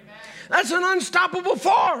 That's an unstoppable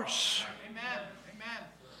force.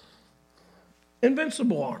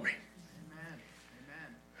 Invincible army.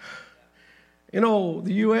 You know,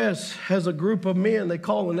 the U.S. has a group of men they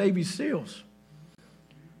call the Navy SEALs.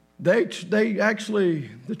 They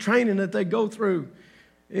actually, the training that they go through,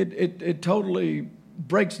 it totally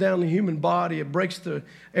breaks down the human body. It breaks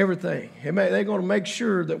everything. They're going to make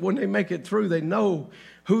sure that when they make it through, they know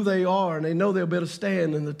who they are and they know they'll be able to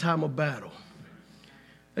stand in the time of battle.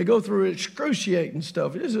 They go through excruciating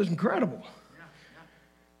stuff. This is incredible.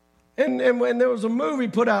 And when there was a movie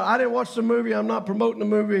put out, I didn't watch the movie. I'm not promoting the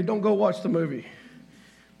movie. Don't go watch the movie.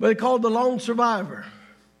 But it's called The Lone Survivor.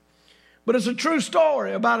 But it's a true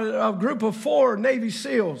story about a group of 4 Navy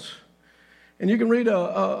SEALs. And you can read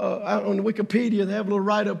out on Wikipedia, they have a little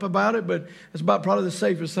write-up about it, but it's about probably the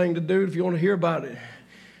safest thing to do if you want to hear about it.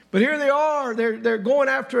 But here they are. They're going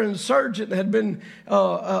after an insurgent that had been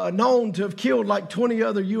known to have killed like 20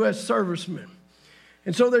 other U.S. servicemen.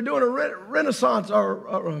 And so they're doing a renaissance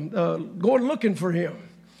or going looking for him.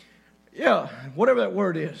 Yeah, whatever that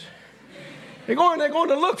word is. They're going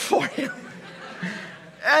to look for him.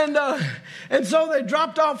 And so they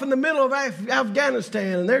dropped off in the middle of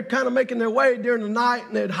Afghanistan, and they're kind of making their way during the night,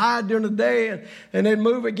 and they'd hide during the day, and they'd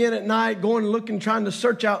move again at night, going and looking, trying to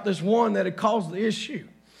search out this one that had caused the issue.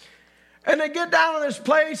 And they get down to this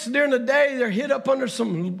place during the day. They're hid up under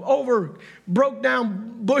some broke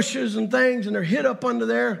down bushes and things, and they're hid up under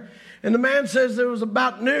there. And the man says there was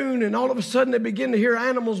about noon, and all of a sudden they begin to hear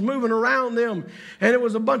animals moving around them. And it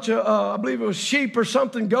was a bunch of, I believe it was sheep or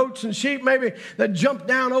something, goats and sheep maybe, that jumped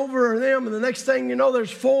down over them. And the next thing you know,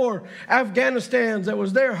 there's 4 Afghanistans that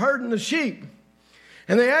was there herding the sheep.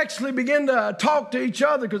 And they actually begin to talk to each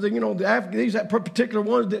other because, these particular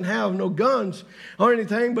ones didn't have no guns or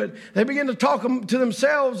anything. But they begin to talk to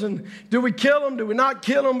themselves. And do we kill them? Do we not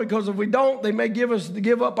kill them? Because if we don't, they may give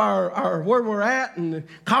up our where we're at and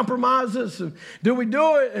compromise us. And do we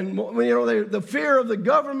do it? And, the fear of the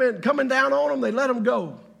government coming down on them, they let them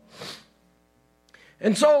go.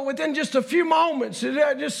 And so within just a few moments, just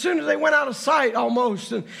as soon as they went out of sight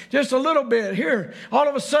almost, and just a little bit here, all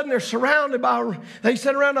of a sudden they're surrounded by, they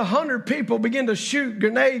said around 100 people begin to shoot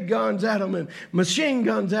grenade guns at them and machine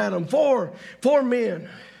guns at them, four men.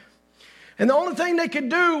 And the only thing they could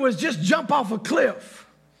do was just jump off a cliff.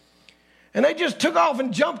 And they just took off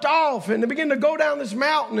and jumped off, and they began to go down this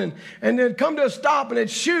mountain, and they'd come to a stop, and they'd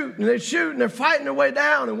shoot, and they're fighting their way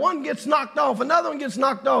down, and one gets knocked off, another one gets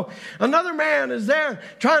knocked off. Another man is there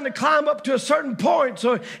trying to climb up to a certain point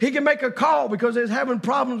so he can make a call, because they was having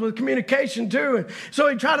problems with communication too. And so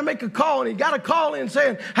he tried to make a call, and he got a call in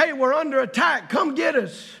saying, hey, we're under attack, come get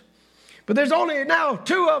us. But there's only now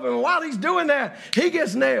 2 of them. And while he's doing that, he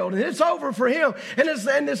gets nailed. And it's over for him. And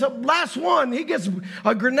this last one, he gets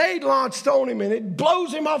a grenade launched on him. And it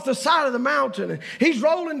blows him off the side of the mountain. And he's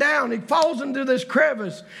rolling down. He falls into this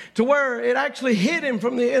crevice to where it actually hid him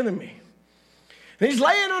from the enemy. And he's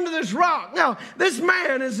laying under this rock. Now, this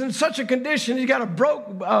man is in such a condition. He's got a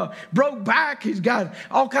broke back. He's got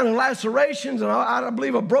all kind of lacerations. And I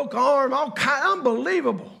believe a broke arm.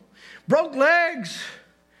 Unbelievable. Broke legs.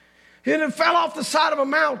 He then fell off the side of a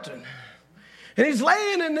mountain. And he's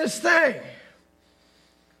laying in this thing.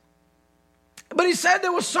 But he said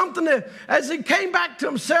there was something that, as he came back to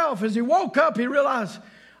himself, as he woke up, he realized,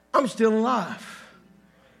 I'm still alive.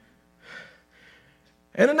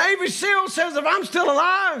 And a Navy SEAL says, if I'm still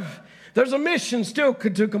alive, there's a mission still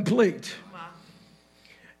to complete.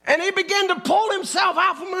 And he began to pull himself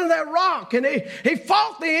out from under that rock. And he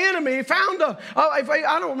fought the enemy. He found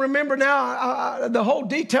I don't remember now the whole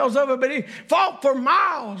details of it, but he fought for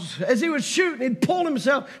miles as he was shooting. He'd pull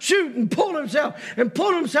himself, shoot and pull himself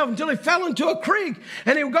until he fell into a creek.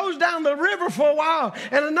 And he goes down the river for a while.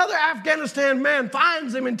 And another Afghanistan man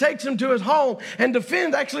finds him and takes him to his home and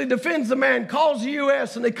defends the man, calls the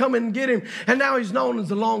U.S. and they come in and get him. And now he's known as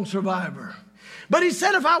the lone survivor. But he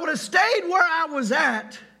said, if I would have stayed where I was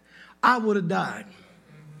at, I would have died.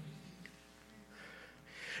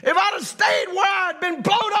 If I'd have stayed where I'd been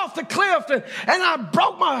blown off the cliff and I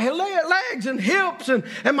broke my legs and hips and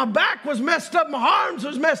my back was messed up, my arms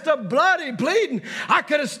was messed up, bloody, bleeding, I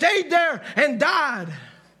could have stayed there and died.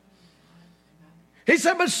 He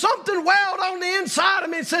said, but something welled on the inside of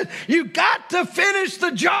me and said, you got to finish the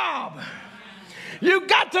job. You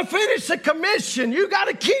got to finish the commission. You got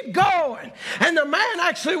to keep going. And the man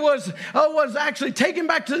actually was actually taken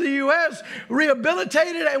back to the U.S.,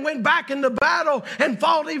 rehabilitated, and went back into battle and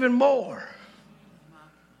fought even more.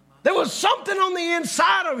 There was something on the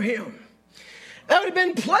inside of him that had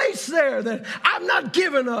been placed there that I'm not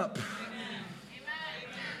giving up.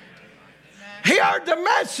 He heard the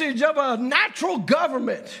message of a natural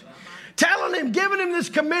government telling him, giving him this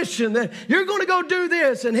commission that you're going to go do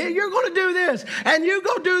this, and you're going to do this, and you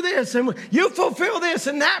go do this, and you fulfill this.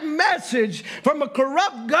 And that message from a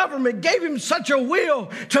corrupt government gave him such a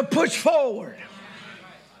will to push forward.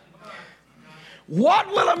 What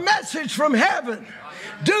will a message from heaven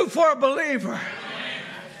do for a believer?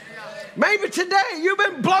 Maybe today you've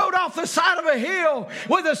been blown off the side of a hill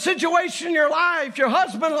with a situation in your life. Your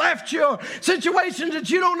husband left you, situations that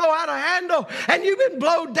you don't know how to handle, and you've been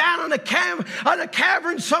blown down in a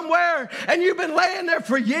cavern somewhere, and you've been laying there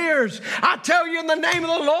for years. I tell you in the name of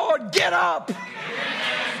the Lord, get up.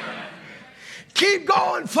 Keep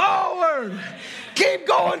going forward. Keep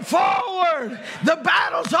going forward. The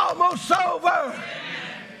battle's almost over.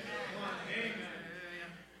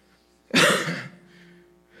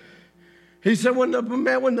 He said when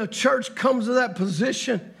the church comes to that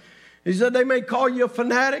position, he said they may call you a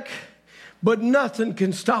fanatic, but nothing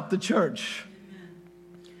can stop the church.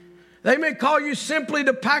 They may call you simply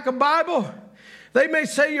to pack a Bible. They may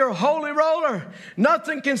say you're a holy roller.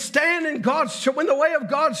 Nothing can stand in the way of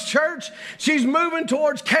God's church. She's moving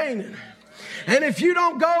towards Canaan. And if you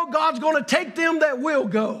don't go, God's going to take them that will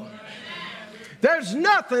go. There's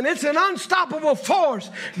nothing. It's an unstoppable force.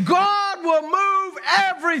 God will move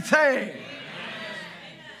everything.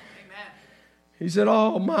 He said,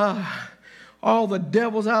 all the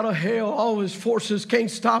devils out of hell, all his forces can't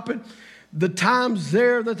stop it. The time's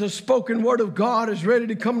there that the spoken word of God is ready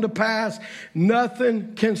to come to pass.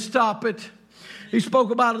 Nothing can stop it. He spoke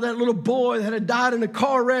about that little boy that had died in a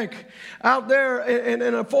car wreck out there in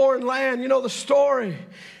a foreign land. You know the story.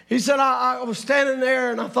 He said, I was standing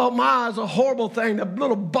there and I thought, it's a horrible thing. The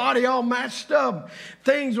little body all matched up.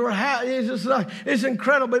 Things were it's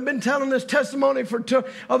incredible. I've been telling this testimony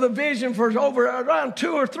of the vision for around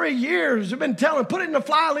 2 or 3 years. I've been telling, put it in the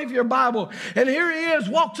flyleaf of your Bible. And here he is,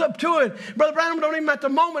 walks up to it. Brother Branham don't even at the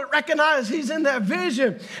moment recognize he's in that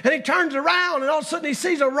vision. And he turns around and all of a sudden he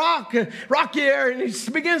sees a rocky area, and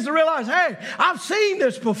he begins to realize, hey, I've seen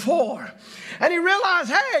this before. And he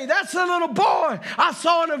realized, hey, that's the little boy I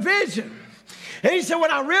saw in a vision. And he said, when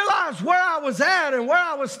I realized where I was at and where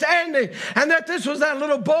I was standing, and that this was that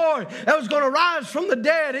little boy that was going to rise from the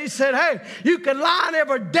dead, he said, hey, you can line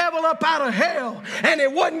every devil up out of hell, and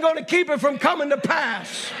it wasn't going to keep it from coming to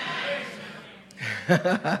pass.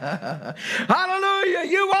 Hallelujah.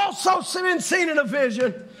 You've also been seen in a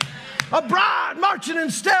vision. A bride marching in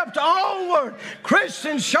step to onward.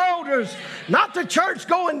 Christian shoulders. Not the church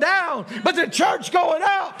going down, but the church going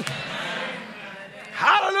up.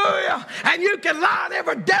 Hallelujah. And you can line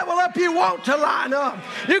every devil up you want to line up.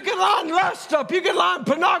 You can line lust up. You can line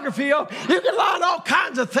pornography up. You can line all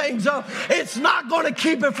kinds of things up. It's not going to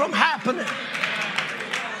keep it from happening.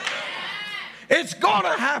 It's going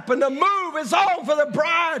to happen. The move is on for the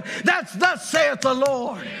bride. That's thus saith the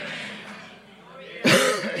Lord.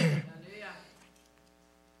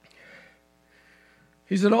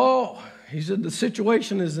 He said, the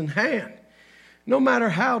situation is in hand. No matter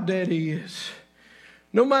how dead he is,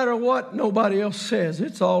 no matter what nobody else says,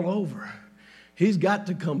 it's all over. He's got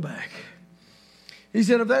to come back. He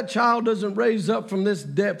said, if that child doesn't raise up from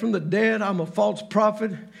the dead, I'm a false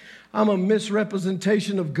prophet. I'm a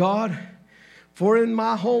misrepresentation of God. For in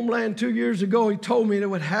my homeland 2 years ago, he told me that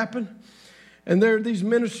would happen. And there are these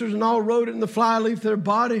ministers and all wrote it in the flyleaf of their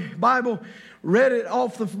Bible, read it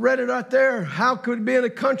right there. How could it be in a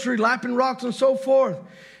country, lapping rocks and so forth?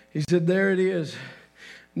 He said, there it is.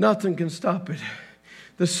 Nothing can stop it.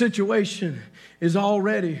 The situation is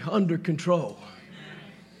already under control.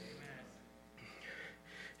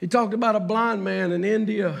 He talked about a blind man in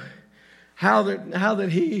India, how that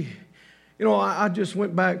he, I just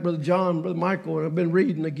went back, Brother John, Brother Michael, and I've been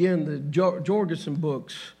reading again the Jorgensen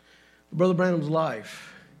books, Brother Branham's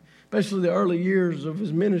life, especially the early years of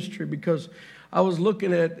his ministry, because I was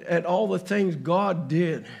looking at all the things God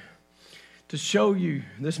did to show you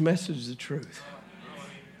this message is the truth.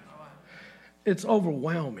 It's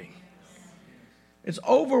overwhelming. It's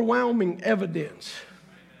overwhelming evidence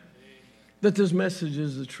that this message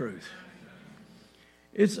is the truth.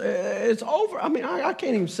 It's over. I mean, I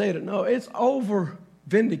can't even say it. No, it's over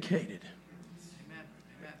vindicated.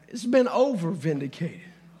 It's been over vindicated.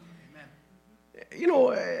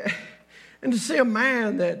 And to see a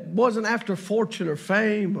man that wasn't after fortune or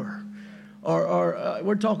fame or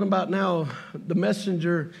we're talking about now the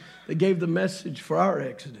messenger that gave the message for our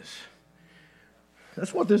exodus.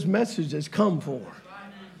 That's what this message has come for.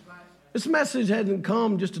 This message hasn't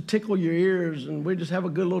come just to tickle your ears and we just have a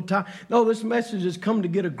good little time. No, this message has come to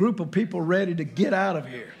get a group of people ready to get out of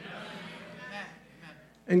here.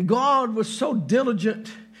 And God was so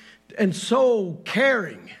diligent and so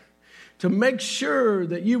caring to make sure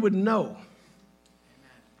that you would know.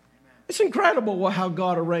 It's incredible how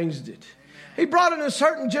God arranged it. He brought in a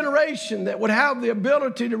certain generation that would have the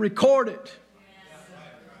ability to record it.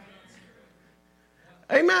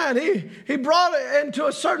 Amen. He brought it into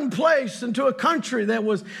a certain place, into a country that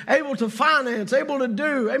was able to finance, able to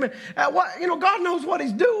do. Amen. God knows what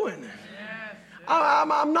he's doing.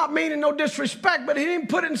 I'm not meaning no disrespect, but he didn't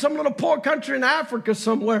put it in some little poor country in Africa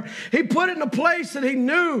somewhere. He put it in a place that he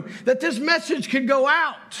knew that this message could go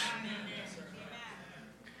out.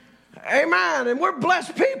 Amen. And we're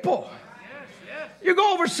blessed people. You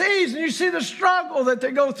go overseas and you see the struggle that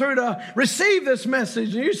they go through to receive this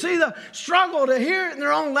message. And you see the struggle to hear it in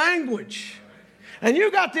their own language. And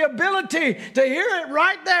you got the ability to hear it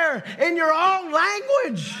right there in your own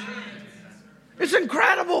language. It's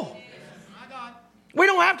incredible. We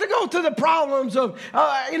don't have to go through the problems of,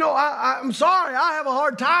 I'm sorry, I have a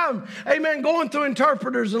hard time, amen, going through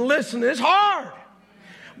interpreters and listening. It's hard.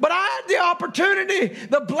 But I had the opportunity,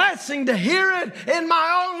 the blessing to hear it in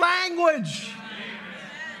my own language.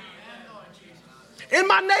 In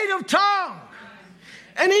my native tongue.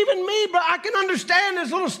 And even me, but I can understand his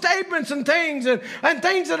little statements and things and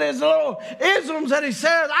things that his little isms that he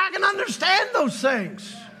says. I can understand those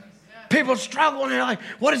things. People struggle and they're like,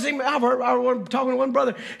 what does he mean? I was talking to one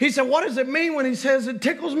brother. He said, what does it mean when he says it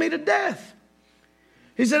tickles me to death?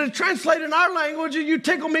 He said, it translated in our language, you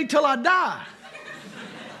tickle me till I die.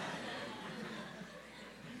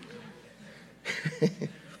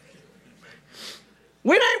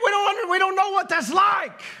 We don't know what that's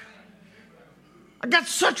like. I got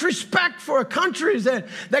such respect for countries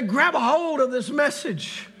that grab a hold of this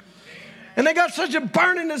message. And they got such a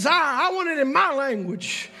burning desire. I want it in my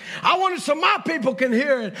language. I want it so my people can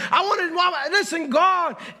hear it. Listen,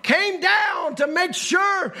 God came down to make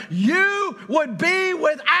sure you would be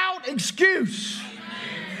without excuse.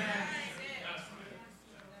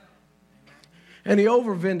 And he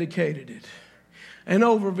over-vindicated it. And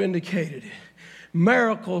over-vindicated it.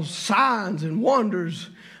 Miracles, signs, and wonders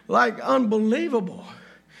like unbelievable.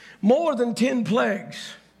 More than 10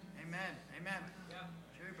 plagues. Amen. Amen.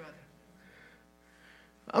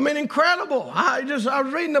 I mean, incredible. I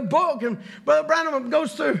was reading the book, and Brother Branham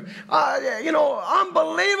goes through,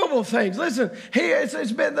 unbelievable things. Listen,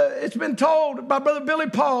 it's been told by Brother Billy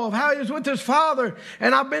Paul of how he was with his father,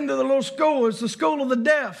 and I've been to the little school. It's the School of the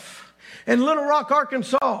Deaf in Little Rock,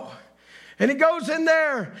 Arkansas. And he goes in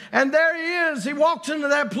there, and there he is. He walks into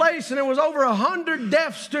that place, and there was over 100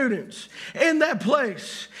 deaf students in that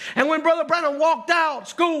place. And when Brother Branham walked out,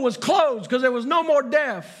 school was closed because there was no more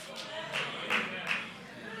deaf.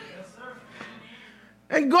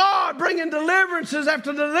 And God bringing deliverances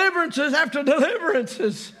after deliverances after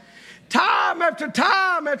deliverances. Time after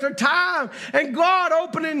time after time. And God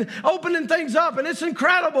opening things up. And it's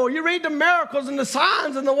incredible. You read the miracles and the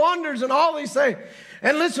signs and the wonders and all these things.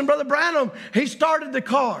 And listen, Brother Branham, he started the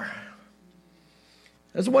car.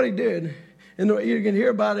 That's what he did. And you can hear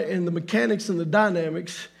about it in the mechanics and the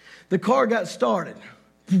dynamics. The car got started.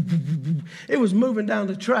 It was moving down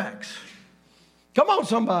the tracks. Come on,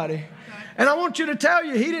 somebody. And I want you to tell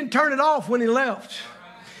you, he didn't turn it off when he left.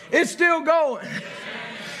 It's still going.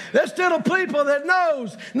 There's still the people that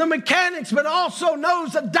knows the mechanics, but also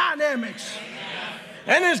knows the dynamics.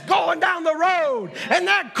 And it's going down the road. And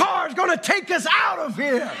that car is going to take us out of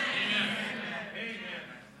here.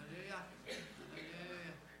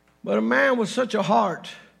 But a man with such a heart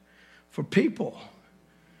for people.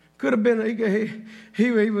 Could have been,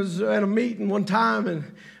 he was at a meeting one time,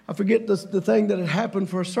 and I forget the thing that had happened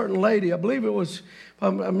for a certain lady. I believe it was,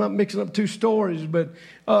 I'm not mixing up two stories, but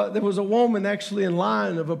there was a woman actually in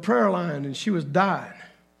line of a prayer line, and she was dying.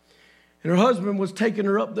 And her husband was taking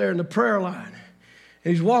her up there in the prayer line.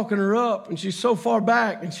 And he's walking her up, and she's so far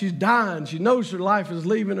back, and she's dying. She knows her life is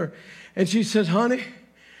leaving her. And she says, honey,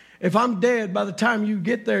 if I'm dead by the time you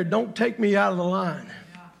get there, don't take me out of the line.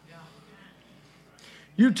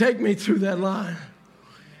 You take me through that line.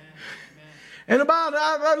 And about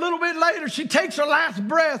a little bit later, she takes her last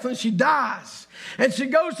breath and she dies. And she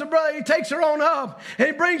goes to brother, he takes her on up and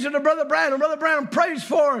he brings her to Brother Branham. Brother Branham prays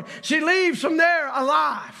for her. She leaves from there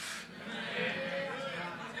alive.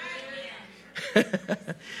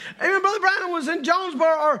 Amen. Brother Branham was in Jonesboro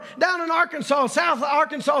or down in Arkansas, south of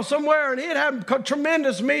Arkansas somewhere, and he had had a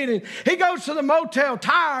tremendous meeting. He goes to the motel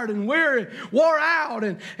tired and weary, wore out,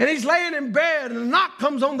 and he's laying in bed, and a knock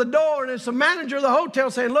comes on the door, and it's the manager of the hotel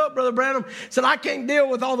saying, look, Brother Branham, said, I can't deal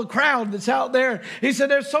with all the crowd that's out there. He said,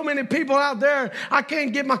 there's so many people out there, I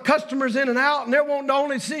can't get my customers in and out, and they're wanting to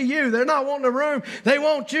only see you. They're not wanting a room. They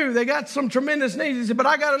want you. They got some tremendous needs. He said, but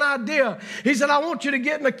I got an idea. He said, I want you to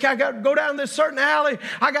get in the car, go down this certain alley.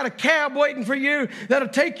 I got a cab waiting for you that'll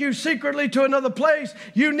take you secretly to another place.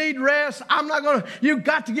 You need rest. You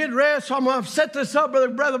got to get rest. So I'm going to set this up.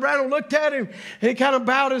 Brother Branham looked at him and he kind of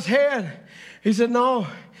bowed his head. He said, no.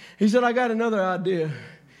 He said, I got another idea.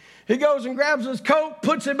 He goes and grabs his coat,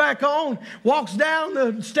 puts it back on, walks down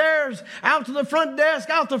the stairs, out to the front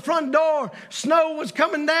desk, out the front door. Snow was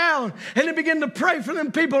coming down, and he began to pray for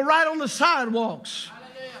them people right on the sidewalks.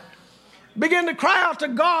 Began to cry out to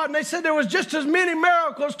God, and they said there was just as many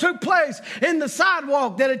miracles took place in the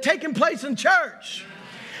sidewalk that had taken place in church.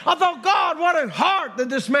 I thought, God, what a heart that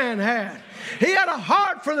this man had. He had a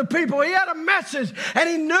heart for the people. He had a message, and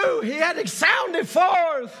he knew he had to sound it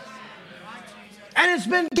forth. And it's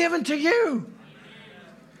been given to you.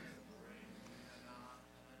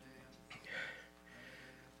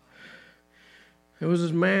 There was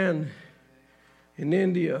this man in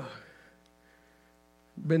India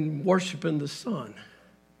been worshiping the sun,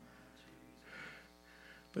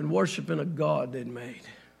 been worshiping a god they'd made.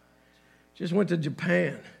 Just went to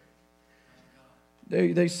Japan.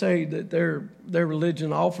 They say that their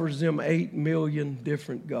religion offers them 8 million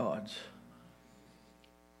different gods.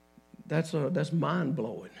 That's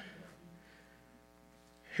mind-blowing.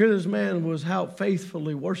 Here this man was out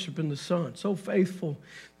faithfully worshiping the sun, so faithful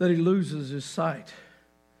that he loses his sight.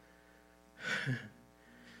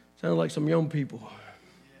 Sounds like some young people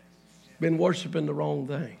been worshiping the wrong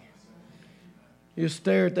thing. You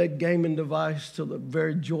stare at that gaming device till the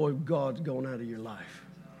very joy of God's gone out of your life.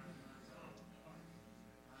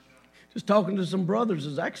 Just talking to some brothers,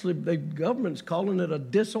 is actually the government's calling it a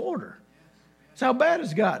disorder. That's how bad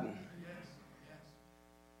it's gotten.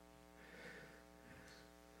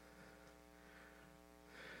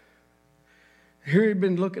 Here he'd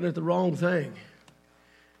been looking at the wrong thing.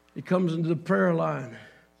 He comes into the prayer line.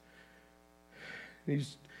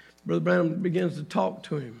 Brother Branham begins to talk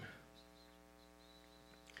to him.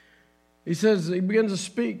 He says he begins to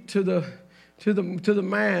speak to the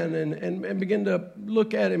man and begin to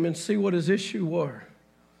look at him and see what his issue were.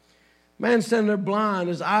 Man standing there blind,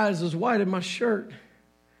 his eyes as white as my shirt.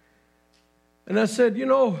 And I said,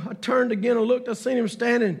 I turned again and looked. I seen him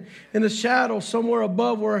standing in the shadow somewhere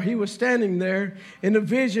above where he was standing there. In the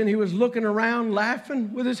vision, he was looking around,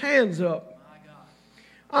 laughing with his hands up.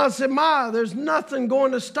 I said, Ma, there's nothing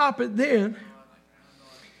going to stop it then.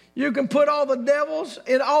 You can put all the devils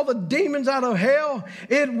and all the demons out of hell.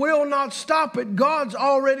 It will not stop it. God's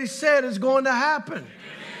already said it's going to happen.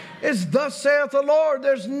 It's thus saith the Lord.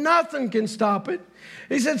 There's nothing can stop it.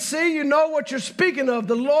 He said, see, you know what you're speaking of.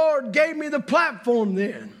 The Lord gave me the platform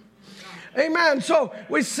then. Amen. So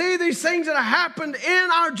we see these things that have happened in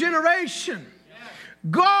our generation.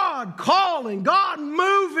 God calling, God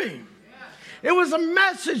moving. It was a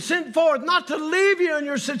message sent forth not to leave you in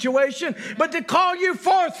your situation, but to call you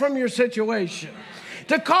forth from your situation,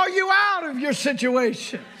 to call you out of your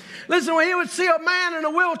situation. Listen, when he would see a man in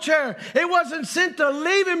a wheelchair, it wasn't sent to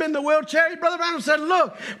leave him in the wheelchair. Brother Branham said,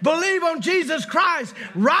 look, believe on Jesus Christ,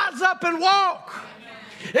 rise up and walk.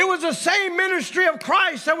 It was the same ministry of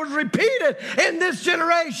Christ that was repeated in this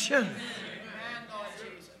generation.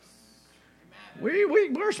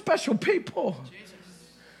 We're special people.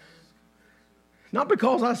 Not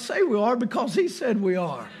because I say we are, because he said we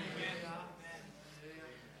are.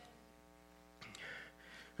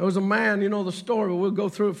 There was a man, the story, but we'll go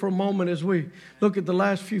through it for a moment as we look at the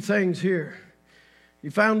last few things here. He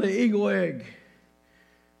found the eagle egg.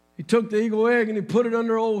 He took the eagle egg and he put it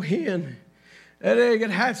under old hen. That egg had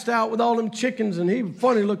hatched out with all them chickens, and he was a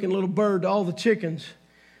funny looking little bird to all the chickens.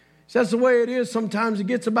 So that's the way it is. Sometimes it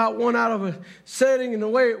gets about one out of a setting, and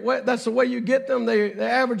that's the way you get them. They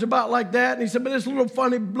average about like that. And he said, but this little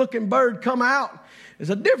funny looking bird come out. It's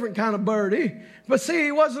a different kind of bird. But see,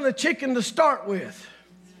 he wasn't a chicken to start with.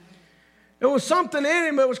 There was something in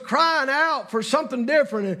him that was crying out for something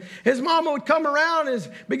different. And his mama would come around and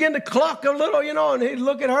begin to cluck a little, and he'd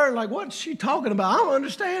look at her and like, what's she talking about? I don't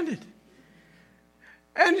understand it.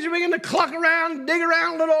 And she began to cluck around, dig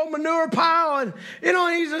around a little old manure pile. And,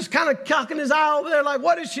 he's just kind of cocking his eye over there like,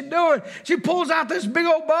 what is she doing? She pulls out this big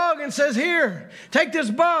old bug and says, here, take this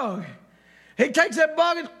bug. He takes that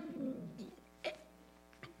bug and,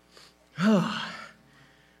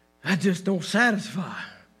 that just don't satisfy.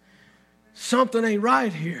 Something ain't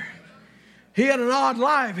right here. He had an odd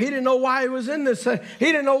life. He didn't know why he was in this. He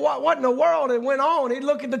didn't know what in the world had went on. He'd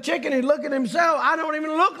look at the chicken. He'd look at himself. I don't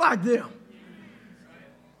even look like them.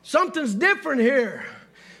 Something's different here.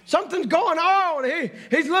 Something's going on.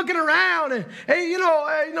 He's looking around, and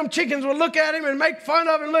them chickens will look at him and make fun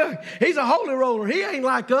of him. Look, he's a holy roller. He ain't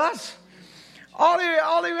like us. All he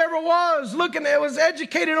ever was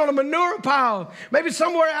educated on a manure pile. Maybe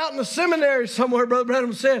somewhere out in the seminary somewhere, Brother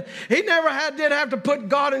Branham said. He never did have to put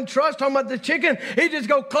God in trust. Talking about the chicken, he just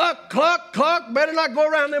go cluck, cluck, cluck. Better not go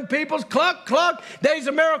around them peoples. Cluck, cluck. Days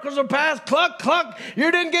of miracles are past. Cluck, cluck. You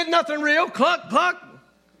didn't get nothing real. Cluck, cluck.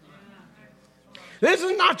 This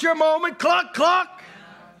is not your moment. Cluck, cluck.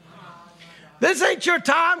 This ain't your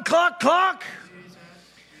time. Cluck, cluck.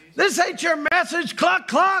 This ain't your message. Cluck,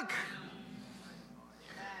 cluck.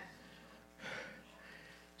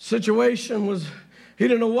 Situation was, he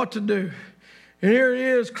didn't know what to do. And here he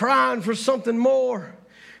is crying for something more.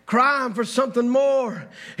 Crying for something more.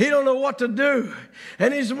 He don't know what to do.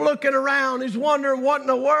 And he's looking around. He's wondering what in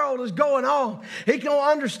the world is going on. He can't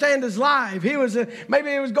understand his life. He'd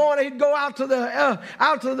go out to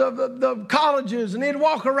the colleges, and he'd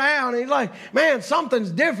walk around. And he's like, man,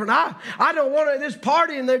 something's different. I don't want this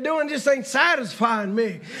party and they're doing just ain't satisfying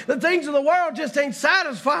me. The things of the world just ain't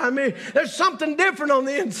satisfying me. There's something different on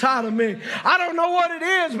the inside of me. I don't know what it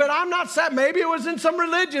is, but I'm not sad. Maybe it was in some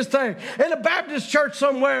religious thing, in a Baptist church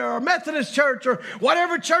somewhere, or a Methodist church, or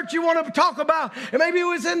whatever church you want to talk about. And maybe it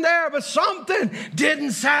was in there, but something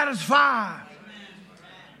didn't satisfy.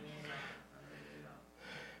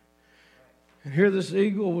 And here this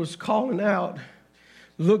eagle was calling out,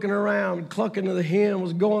 looking around, clucking to the hen,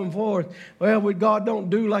 was going forth. Well, God don't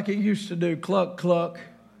do like he used to do. Cluck, cluck.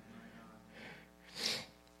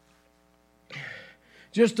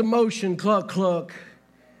 Just emotion, cluck, cluck.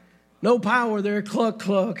 No power there, cluck,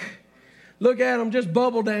 cluck. Look at them just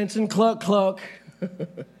bubble dancing, cluck, cluck.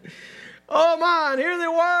 Oh, my, and here they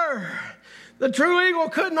were. The true eagle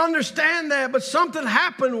couldn't understand that, but something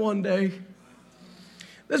happened one day.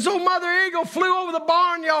 This old mother eagle flew over the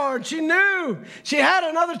barnyard. She knew she had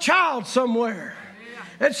another child somewhere.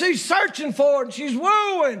 And she's searching for it, and she's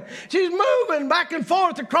wooing. She's moving back and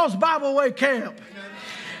forth across Bible Way Camp.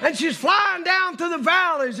 And she's flying down through the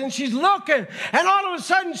valleys, and she's looking, and all of a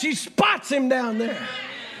sudden she spots him down there.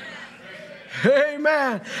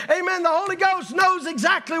 Amen. Amen. The Holy Ghost knows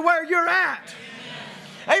exactly where you're at.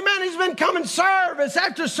 Amen. He's been coming service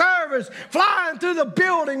after service, flying through the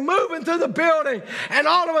building, moving through the building, and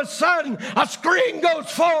all of a sudden a scream goes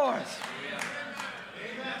forth.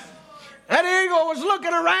 That eagle was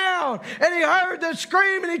looking around and he heard the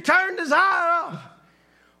scream and he turned his eye up.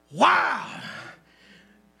 Wow.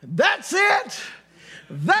 That's it.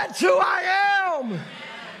 That's who I am.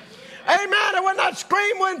 Amen. And when that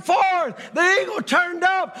scream went forth, the eagle turned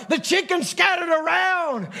up, the chicken scattered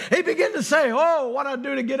around. He began to say, oh, what I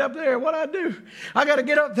do to get up there? What I do? I got to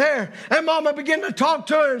get up there. And Mama began to talk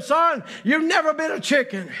to him. Son, you've never been a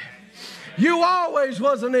chicken. You always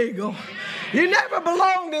was an eagle. You never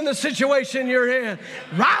belonged in the situation you're in.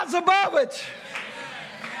 Rise above it.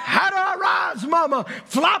 How do I rise, Mama?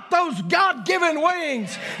 Flop those God-given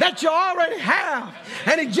wings that you already have.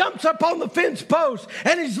 And he jumps up on the fence post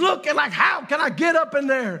and he's looking like, how can I get up in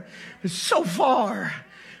there? It's so far.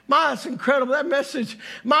 My, it's incredible. That message,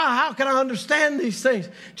 my, how can I understand these things?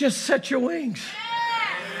 Just set your wings.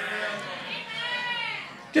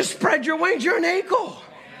 Just spread your wings. You're an eagle.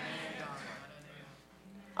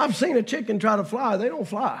 I've seen a chicken try to fly. They don't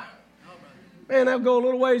fly. Man, they'll go a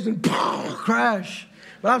little ways and boom, crash.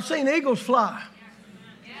 But I've seen eagles fly.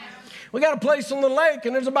 We got a place on the lake,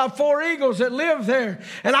 and there's about 4 eagles that live there.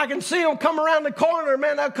 And I can see them come around the corner.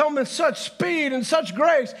 Man, they'll come in such speed and such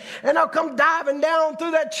grace. And they'll come diving down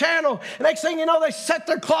through that channel. And next thing you know, they set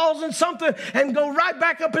their claws in something and go right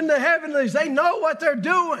back up in the heavenlies. They know what they're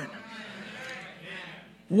doing.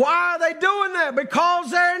 Why are they doing that?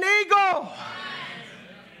 Because they're an eagle.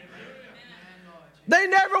 They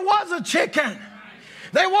never was a chicken.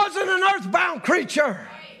 They wasn't an earthbound creature.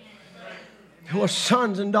 They were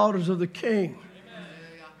sons and daughters of the King.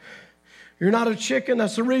 You're not a chicken.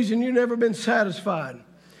 That's the reason you've never been satisfied.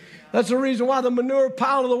 That's the reason why the manure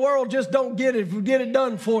pile of the world just don't get it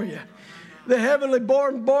done for you. The heavenly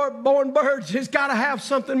born birds just got to have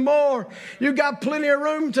something more. You got plenty of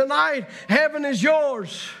room tonight. Heaven is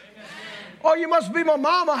yours. Oh, you must be my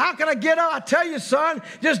mama. How can I get up? I tell you, son,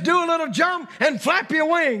 just do a little jump and flap your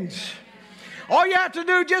wings. All you have to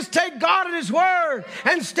do is just take God at His word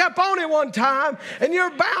and step on it one time, and you're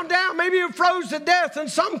bound down. Maybe you're froze to death in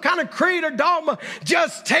some kind of creed or dogma.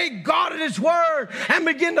 Just take God at His word and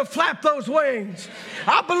begin to flap those wings.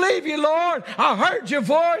 I believe you, Lord. I heard your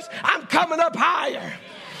voice. I'm coming up higher.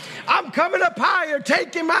 I'm coming up higher.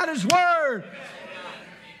 Take Him at His word.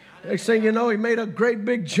 Next thing you know, he made a great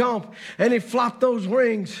big jump and he flopped those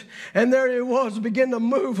wings. And there he was, began to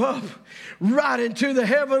move up right into the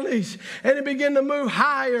heavenlies. And he began to move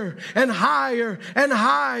higher and higher and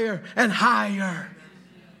higher and higher.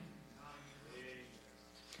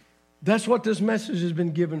 That's what this message has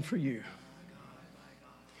been given for you.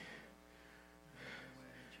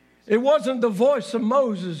 It wasn't the voice of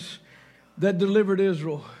Moses that delivered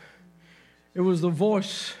Israel. It was the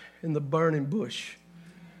voice in the burning bush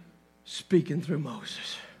speaking through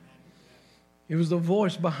Moses. It was the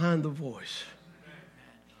voice behind the voice.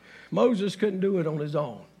 Moses couldn't do it on his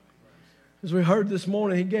own. As we heard this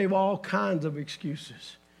morning, he gave all kinds of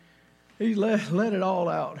excuses. He let it all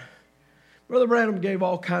out. Brother Branham gave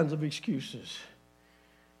all kinds of excuses.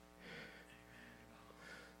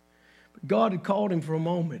 But God had called him for a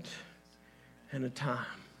moment and a time.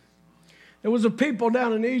 There was a people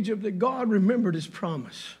down in Egypt that God remembered His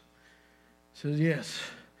promise. He says, yes,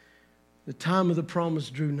 the time of the promise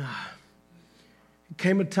drew nigh. It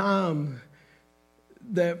came a time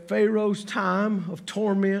that Pharaoh's time of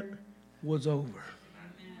torment was over.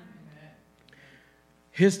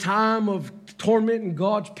 His time of tormenting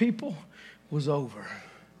God's people was over.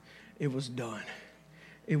 It was done.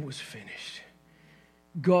 It was finished.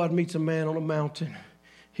 God meets a man on a mountain.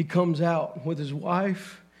 He comes out with his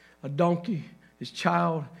wife, a donkey, his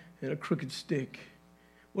child, and a crooked stick.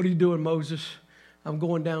 What are you doing, Moses? I'm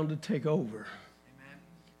going down to take over. Amen.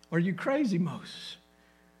 Are you crazy, Moses?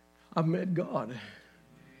 I've met God.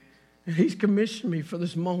 And He's commissioned me for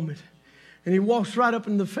this moment. And He walks right up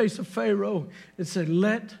in the face of Pharaoh and said,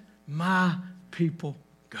 let my people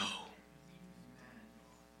go.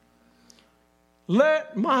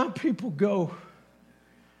 Let my people go.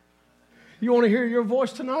 You want to hear your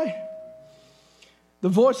voice tonight? The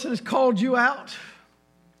voice that has called you out?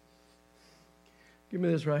 Give me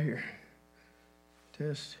this right here.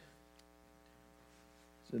 Test.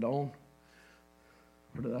 Is it on?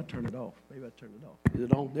 Or did I turn it off? Maybe I turned it off. Is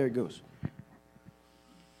it on? There it goes.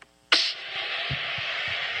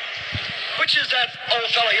 Which is that old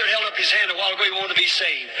fellow here that held up his hand a while ago? He wanted to be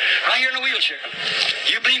saved. Right here in the wheelchair.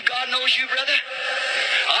 You believe God knows you, brother?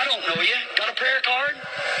 I don't know you. Got a prayer card?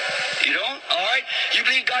 You don't? All right. You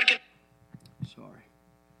believe God can... Sorry.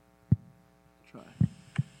 Try.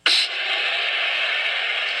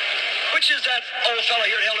 Who's that old fellow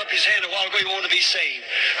here that held up his hand a while ago? He wanted to be saved.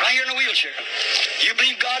 Right here in a wheelchair. You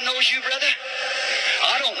believe God knows you, brother?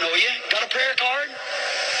 I don't know you. Got a prayer card?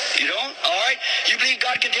 You don't? All right. You believe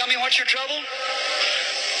God can tell me what's your trouble?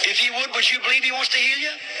 If He would you believe He wants to heal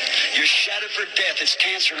you? You're shadowed for death. It's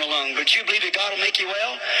cancer in the lung. But you believe that God will make you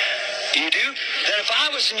well? You do? Then if I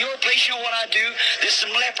was in your place, you know what I'd do? There's some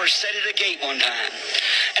lepers sat at a gate one time.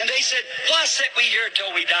 And they said, why sit we here till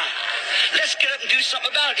we die? Let's get up and do something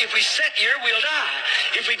about it. If we sit here, we'll die.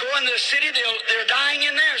 If we go in the city, they're dying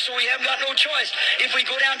in there, so we haven't got no choice. If we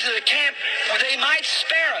go down to the camp, they might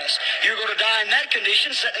spare us. You're going to die in that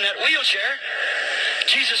condition, sitting in that wheelchair.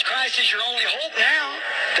 Jesus Christ is your only hope now.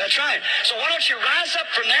 That's right. So why don't you rise up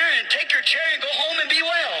from there and take your chair and go home and be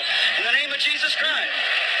well in the name of Jesus Christ?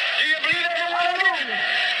 Do you believe every one of you?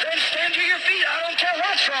 Then stand to your feet. I don't care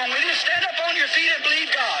what's wrong with you. Stand up on your feet and believe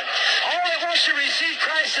God. All that wants to receive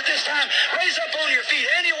Christ at this time, raise up on your feet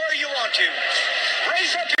anywhere you want to.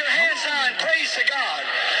 Raise up your hands now and praise to God.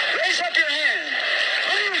 Raise up your hand.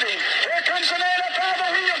 Believe Him. Here comes a man up out of a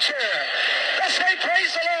wheelchair. Let's say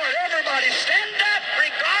praise the Lord. Everybody stand up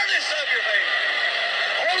regardless of your faith.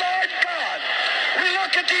 Oh Lord God, we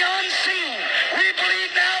look at the unseen. We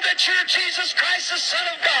believe now that you're Jesus Christ, the Son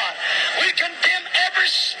of God. We condemn every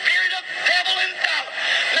spirit of devil and doubt.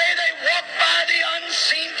 May they walk by the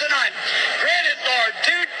unseen tonight. Grant it, Lord,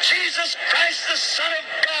 through Jesus Christ, the Son of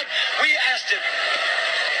God, we ask it.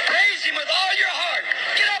 Praise Him with all your heart.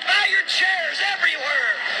 Get up out of your chairs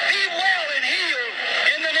everywhere. Be well and healed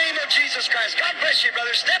in the name of Jesus Christ. God bless you,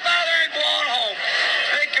 brother. Step out there and go on home.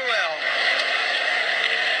 Make you well.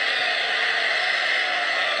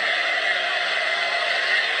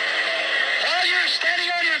 While you're standing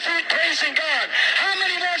on your feet praising God, how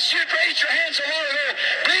many wants you to raise your hands a while ago?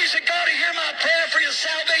 Please, God, to hear my prayer for the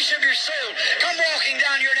salvation of your soul. Come walking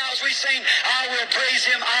down here now as we sing, I will praise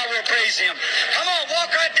Him, I will praise Him. Come on,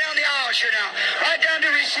 walk right down the aisles here now. Right down to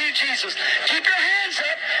receive Jesus. Keep your hands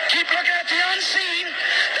up. Keep looking at the unseen.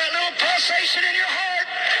 That little pulsation in your heart.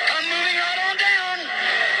 Come moving right on down.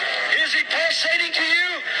 Is He pulsating to you?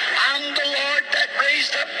 I'm the Lord that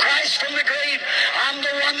raised up Christ from the grave. I'm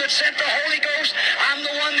the one that sent the Holy Ghost. I'm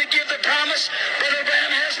the one that gave the promise. Brother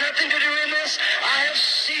Branham has nothing to do in this.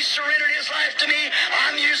 He surrendered his life to me.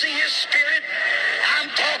 I'm using His Spirit. I'm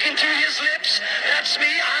talking through His lips. That's me.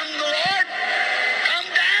 I'm the Lord. Come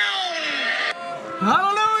down.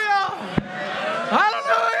 Hallelujah!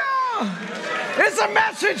 Hallelujah! It's a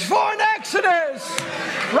message for an exodus.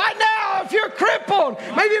 Right now, if you're crippled,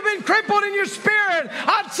 maybe you've been crippled in your spirit,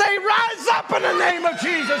 I'd say rise up in the name of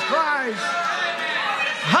Jesus Christ.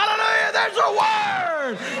 Hallelujah! There's a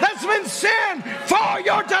word that's been sent for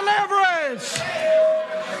your deliverance.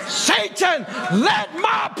 Satan, let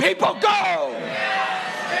my people go.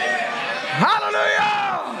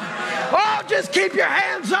 Hallelujah! Oh, just keep your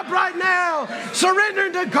hands up right now.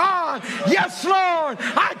 Surrendering to God. Yes, Lord.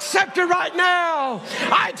 I accept it right now.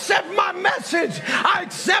 I accept my message. I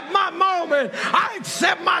accept my moment. I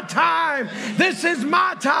accept my time. This is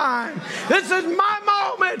my time. This is my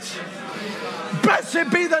moment. Blessed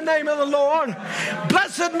be the name of the Lord.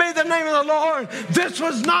 Blessed be the name of the Lord. This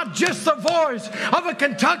was not just the voice of a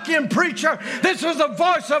Kentuckian preacher. This was the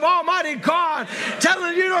voice of Almighty God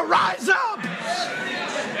telling you to rise up.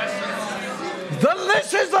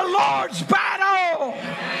 This is the Lord's battle.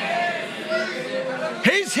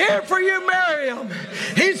 He's here for you, Miriam.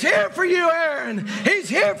 He's here for you, Aaron. He's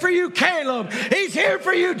here for you, Caleb. He's here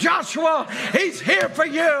for you, Joshua. He's here for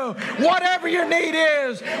you. Whatever your need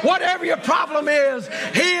is, whatever your problem is,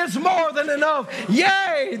 He is more than enough.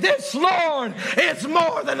 Yea, this Lord is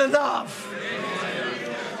more than enough.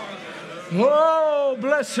 Oh,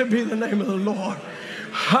 blessed be the name of the Lord.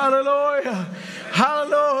 Hallelujah.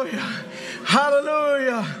 Hallelujah.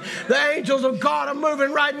 Hallelujah. The angels of God are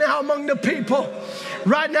moving right now among the people.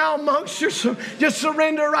 Right now amongst you. Just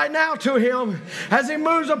surrender right now to Him. As He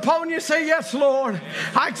moves upon you, say, yes, Lord.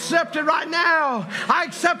 I accept it right now. I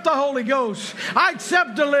accept the Holy Ghost. I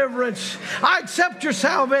accept deliverance. I accept your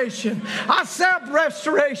salvation. I accept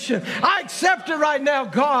restoration. I accept it right now,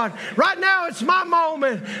 God. Right now it's my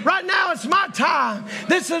moment. Right now it's my time.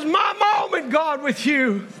 This is my moment, God, with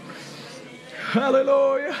you.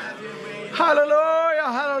 Hallelujah. Hallelujah,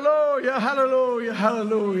 hallelujah, hallelujah,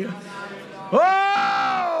 hallelujah.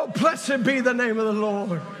 Oh, blessed be the name of the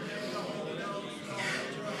Lord.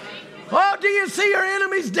 Oh, do you see your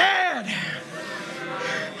enemies dead?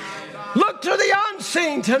 Look to the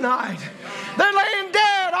unseen tonight. They're laying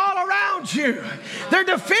dead all around you. They're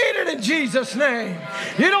defeated in Jesus' name.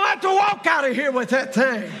 You don't have to walk out of here with that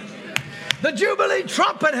thing. The Jubilee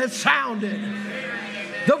trumpet has sounded.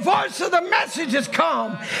 The voice of the message has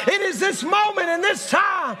come. It is this moment and this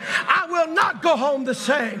time. I will not go home the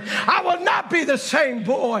same. I will not be the same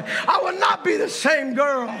boy. I will not be the same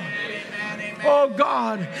girl. Oh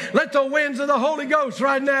God, let the winds of the Holy Ghost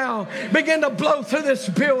right now begin to blow through this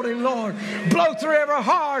building, Lord. Blow through every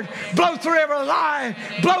heart, blow through every life,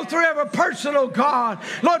 blow through every person, oh God.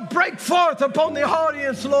 Lord, break forth upon the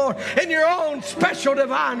audience, Lord, in your own special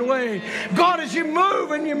divine way. God, as you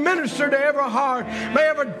move and you minister to every heart, may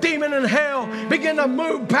every demon in hell begin to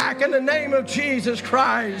move back in the name of Jesus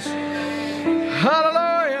Christ.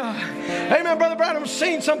 Hallelujah. Amen. Brother Branham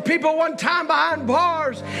seen some people one time behind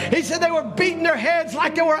bars. He said they were beating their heads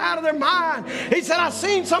like they were out of their mind. He said, I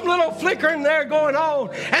seen some little flickering there going on.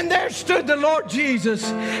 And there stood the Lord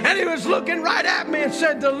Jesus. And he was looking right at me and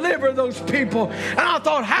said, deliver those people. And I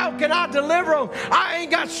thought, how can I deliver them? I ain't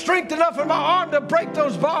got strength enough in my arm to break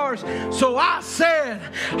those bars. So I said,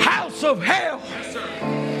 house of hell.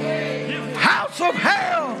 House of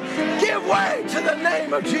hell, give way to the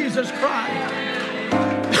name of Jesus Christ.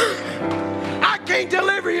 I can't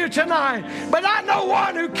deliver you tonight, but I know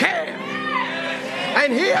one who can.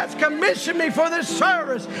 And he has commissioned me for this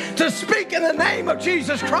service to speak in the name of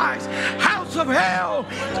Jesus Christ. House of hell,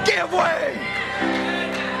 give way.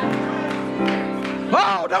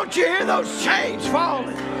 Oh, don't you hear those chains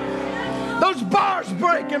falling? Those bars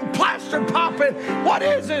breaking, plaster popping. What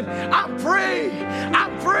is it? I'm free.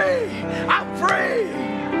 I'm free. I'm free.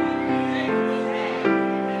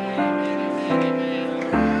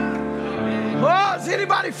 Oh, is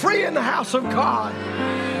anybody free in the house of God?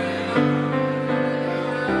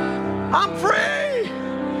 I'm free.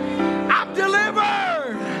 I'm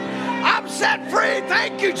delivered. I'm set free.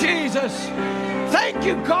 Thank you, Jesus. Thank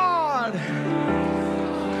you, God.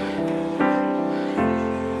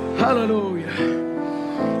 Hallelujah.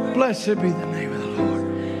 Blessed be the name of the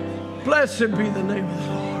Lord. Blessed be the name of the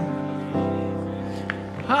Lord.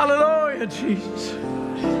 Hallelujah, Jesus.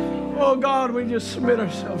 Oh, God, we just submit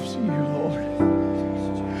ourselves to you, Lord.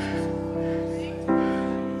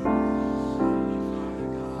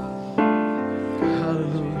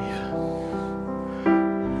 Hallelujah.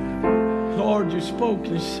 Lord, you spoke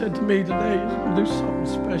and you said to me today, you're going to do something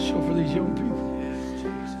special for these young people.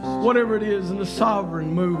 Whatever it is in the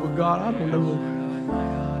sovereign move of God, I don't know.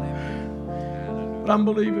 But I'm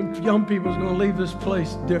believing young people is going to leave this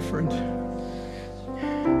place different.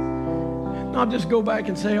 Not just go back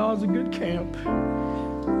and say, oh, it was a good camp.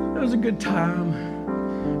 It was a good time.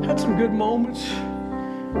 Had some good moments.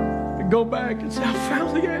 But go back and say, I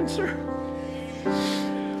found the answer.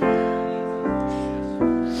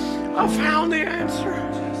 I found the answer.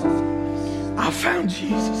 I found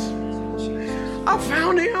Jesus. I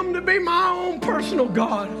found him to be my own personal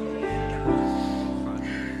God.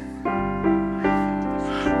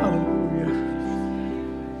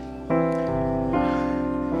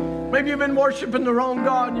 Maybe you've been worshiping the wrong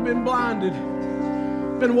God and you've been blinded.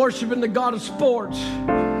 Been worshiping the God of sports.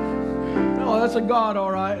 Oh, that's a God, all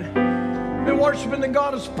right. Been worshiping the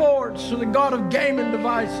God of sports or the God of gaming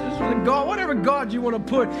devices or the God, whatever God you want to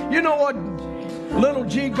put. You know what little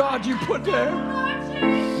G God you put there?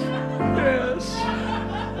 Yes.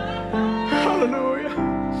 Hallelujah.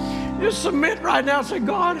 You submit right now and say,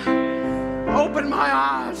 God, open my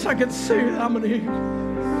eyes so I can see that I'm an eagle.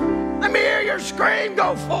 Let me hear your scream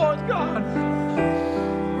go forth, God.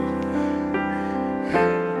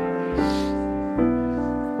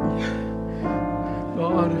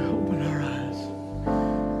 God, open our eyes.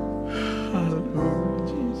 Hallelujah,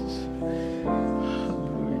 Jesus.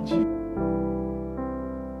 Hallelujah, Jesus.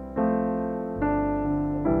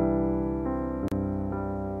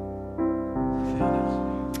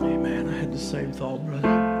 Amen. I had the same thought, brother.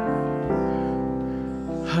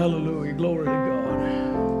 Hallelujah. Glory to God.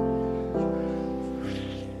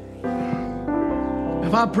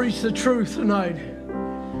 If I preach the truth tonight,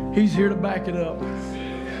 he's here to back it up.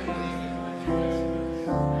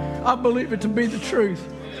 I believe it to be the truth.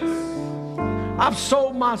 I've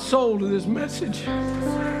sold my soul to this message.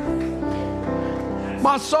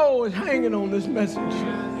 My soul is hanging on this message.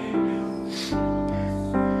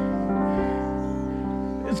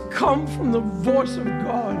 It's come from the voice of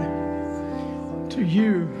God to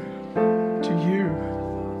you, to you.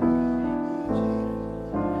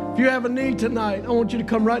 If you have a need tonight, I want you to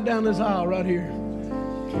come right down this aisle right here.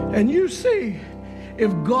 And you see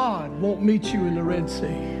if God won't meet you in the Red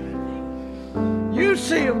Sea. You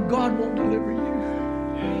see if God won't deliver you.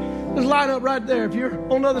 Just line up right there. If you're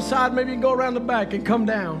on the other side, maybe you can go around the back and come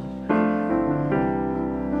down.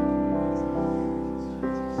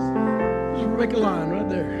 Just make a line right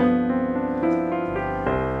there.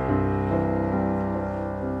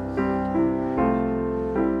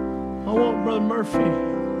 Brother Murphy,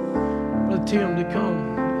 Brother Tim to come.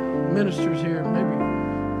 Ministers here, maybe,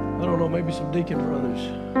 I don't know, maybe some deacon brothers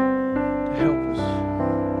to help us.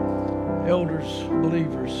 Elders,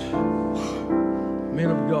 believers, men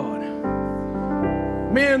of God.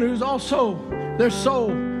 Men whose also their soul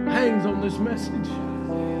hangs on this message.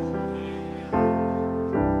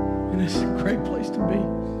 And it's a great place to be.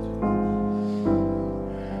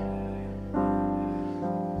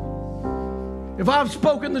 If I've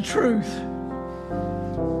spoken the truth,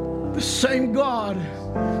 the same God,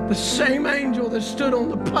 the same angel that stood on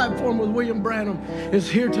the platform with William Branham is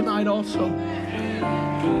here tonight also.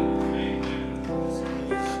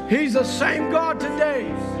 He's the same God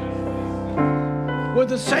today, with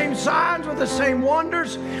the same signs, with the same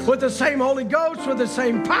wonders, with the same Holy Ghost, with the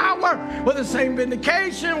same power, with the same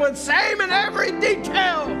vindication, with the same in every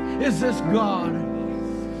detail is this God.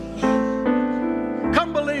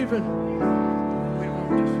 Come believing.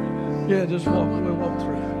 Yeah, just walk. We'll walk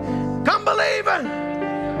through. Come believing.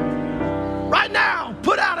 Right now,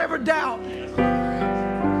 put out every doubt.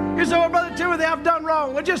 You say, well, Brother Timothy, I've done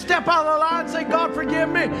wrong. Well, just step out of the line and say, God, forgive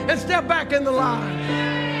me, and step back in the line.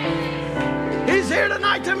 He's here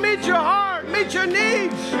tonight to meet your heart, meet your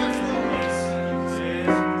needs.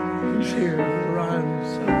 He's here.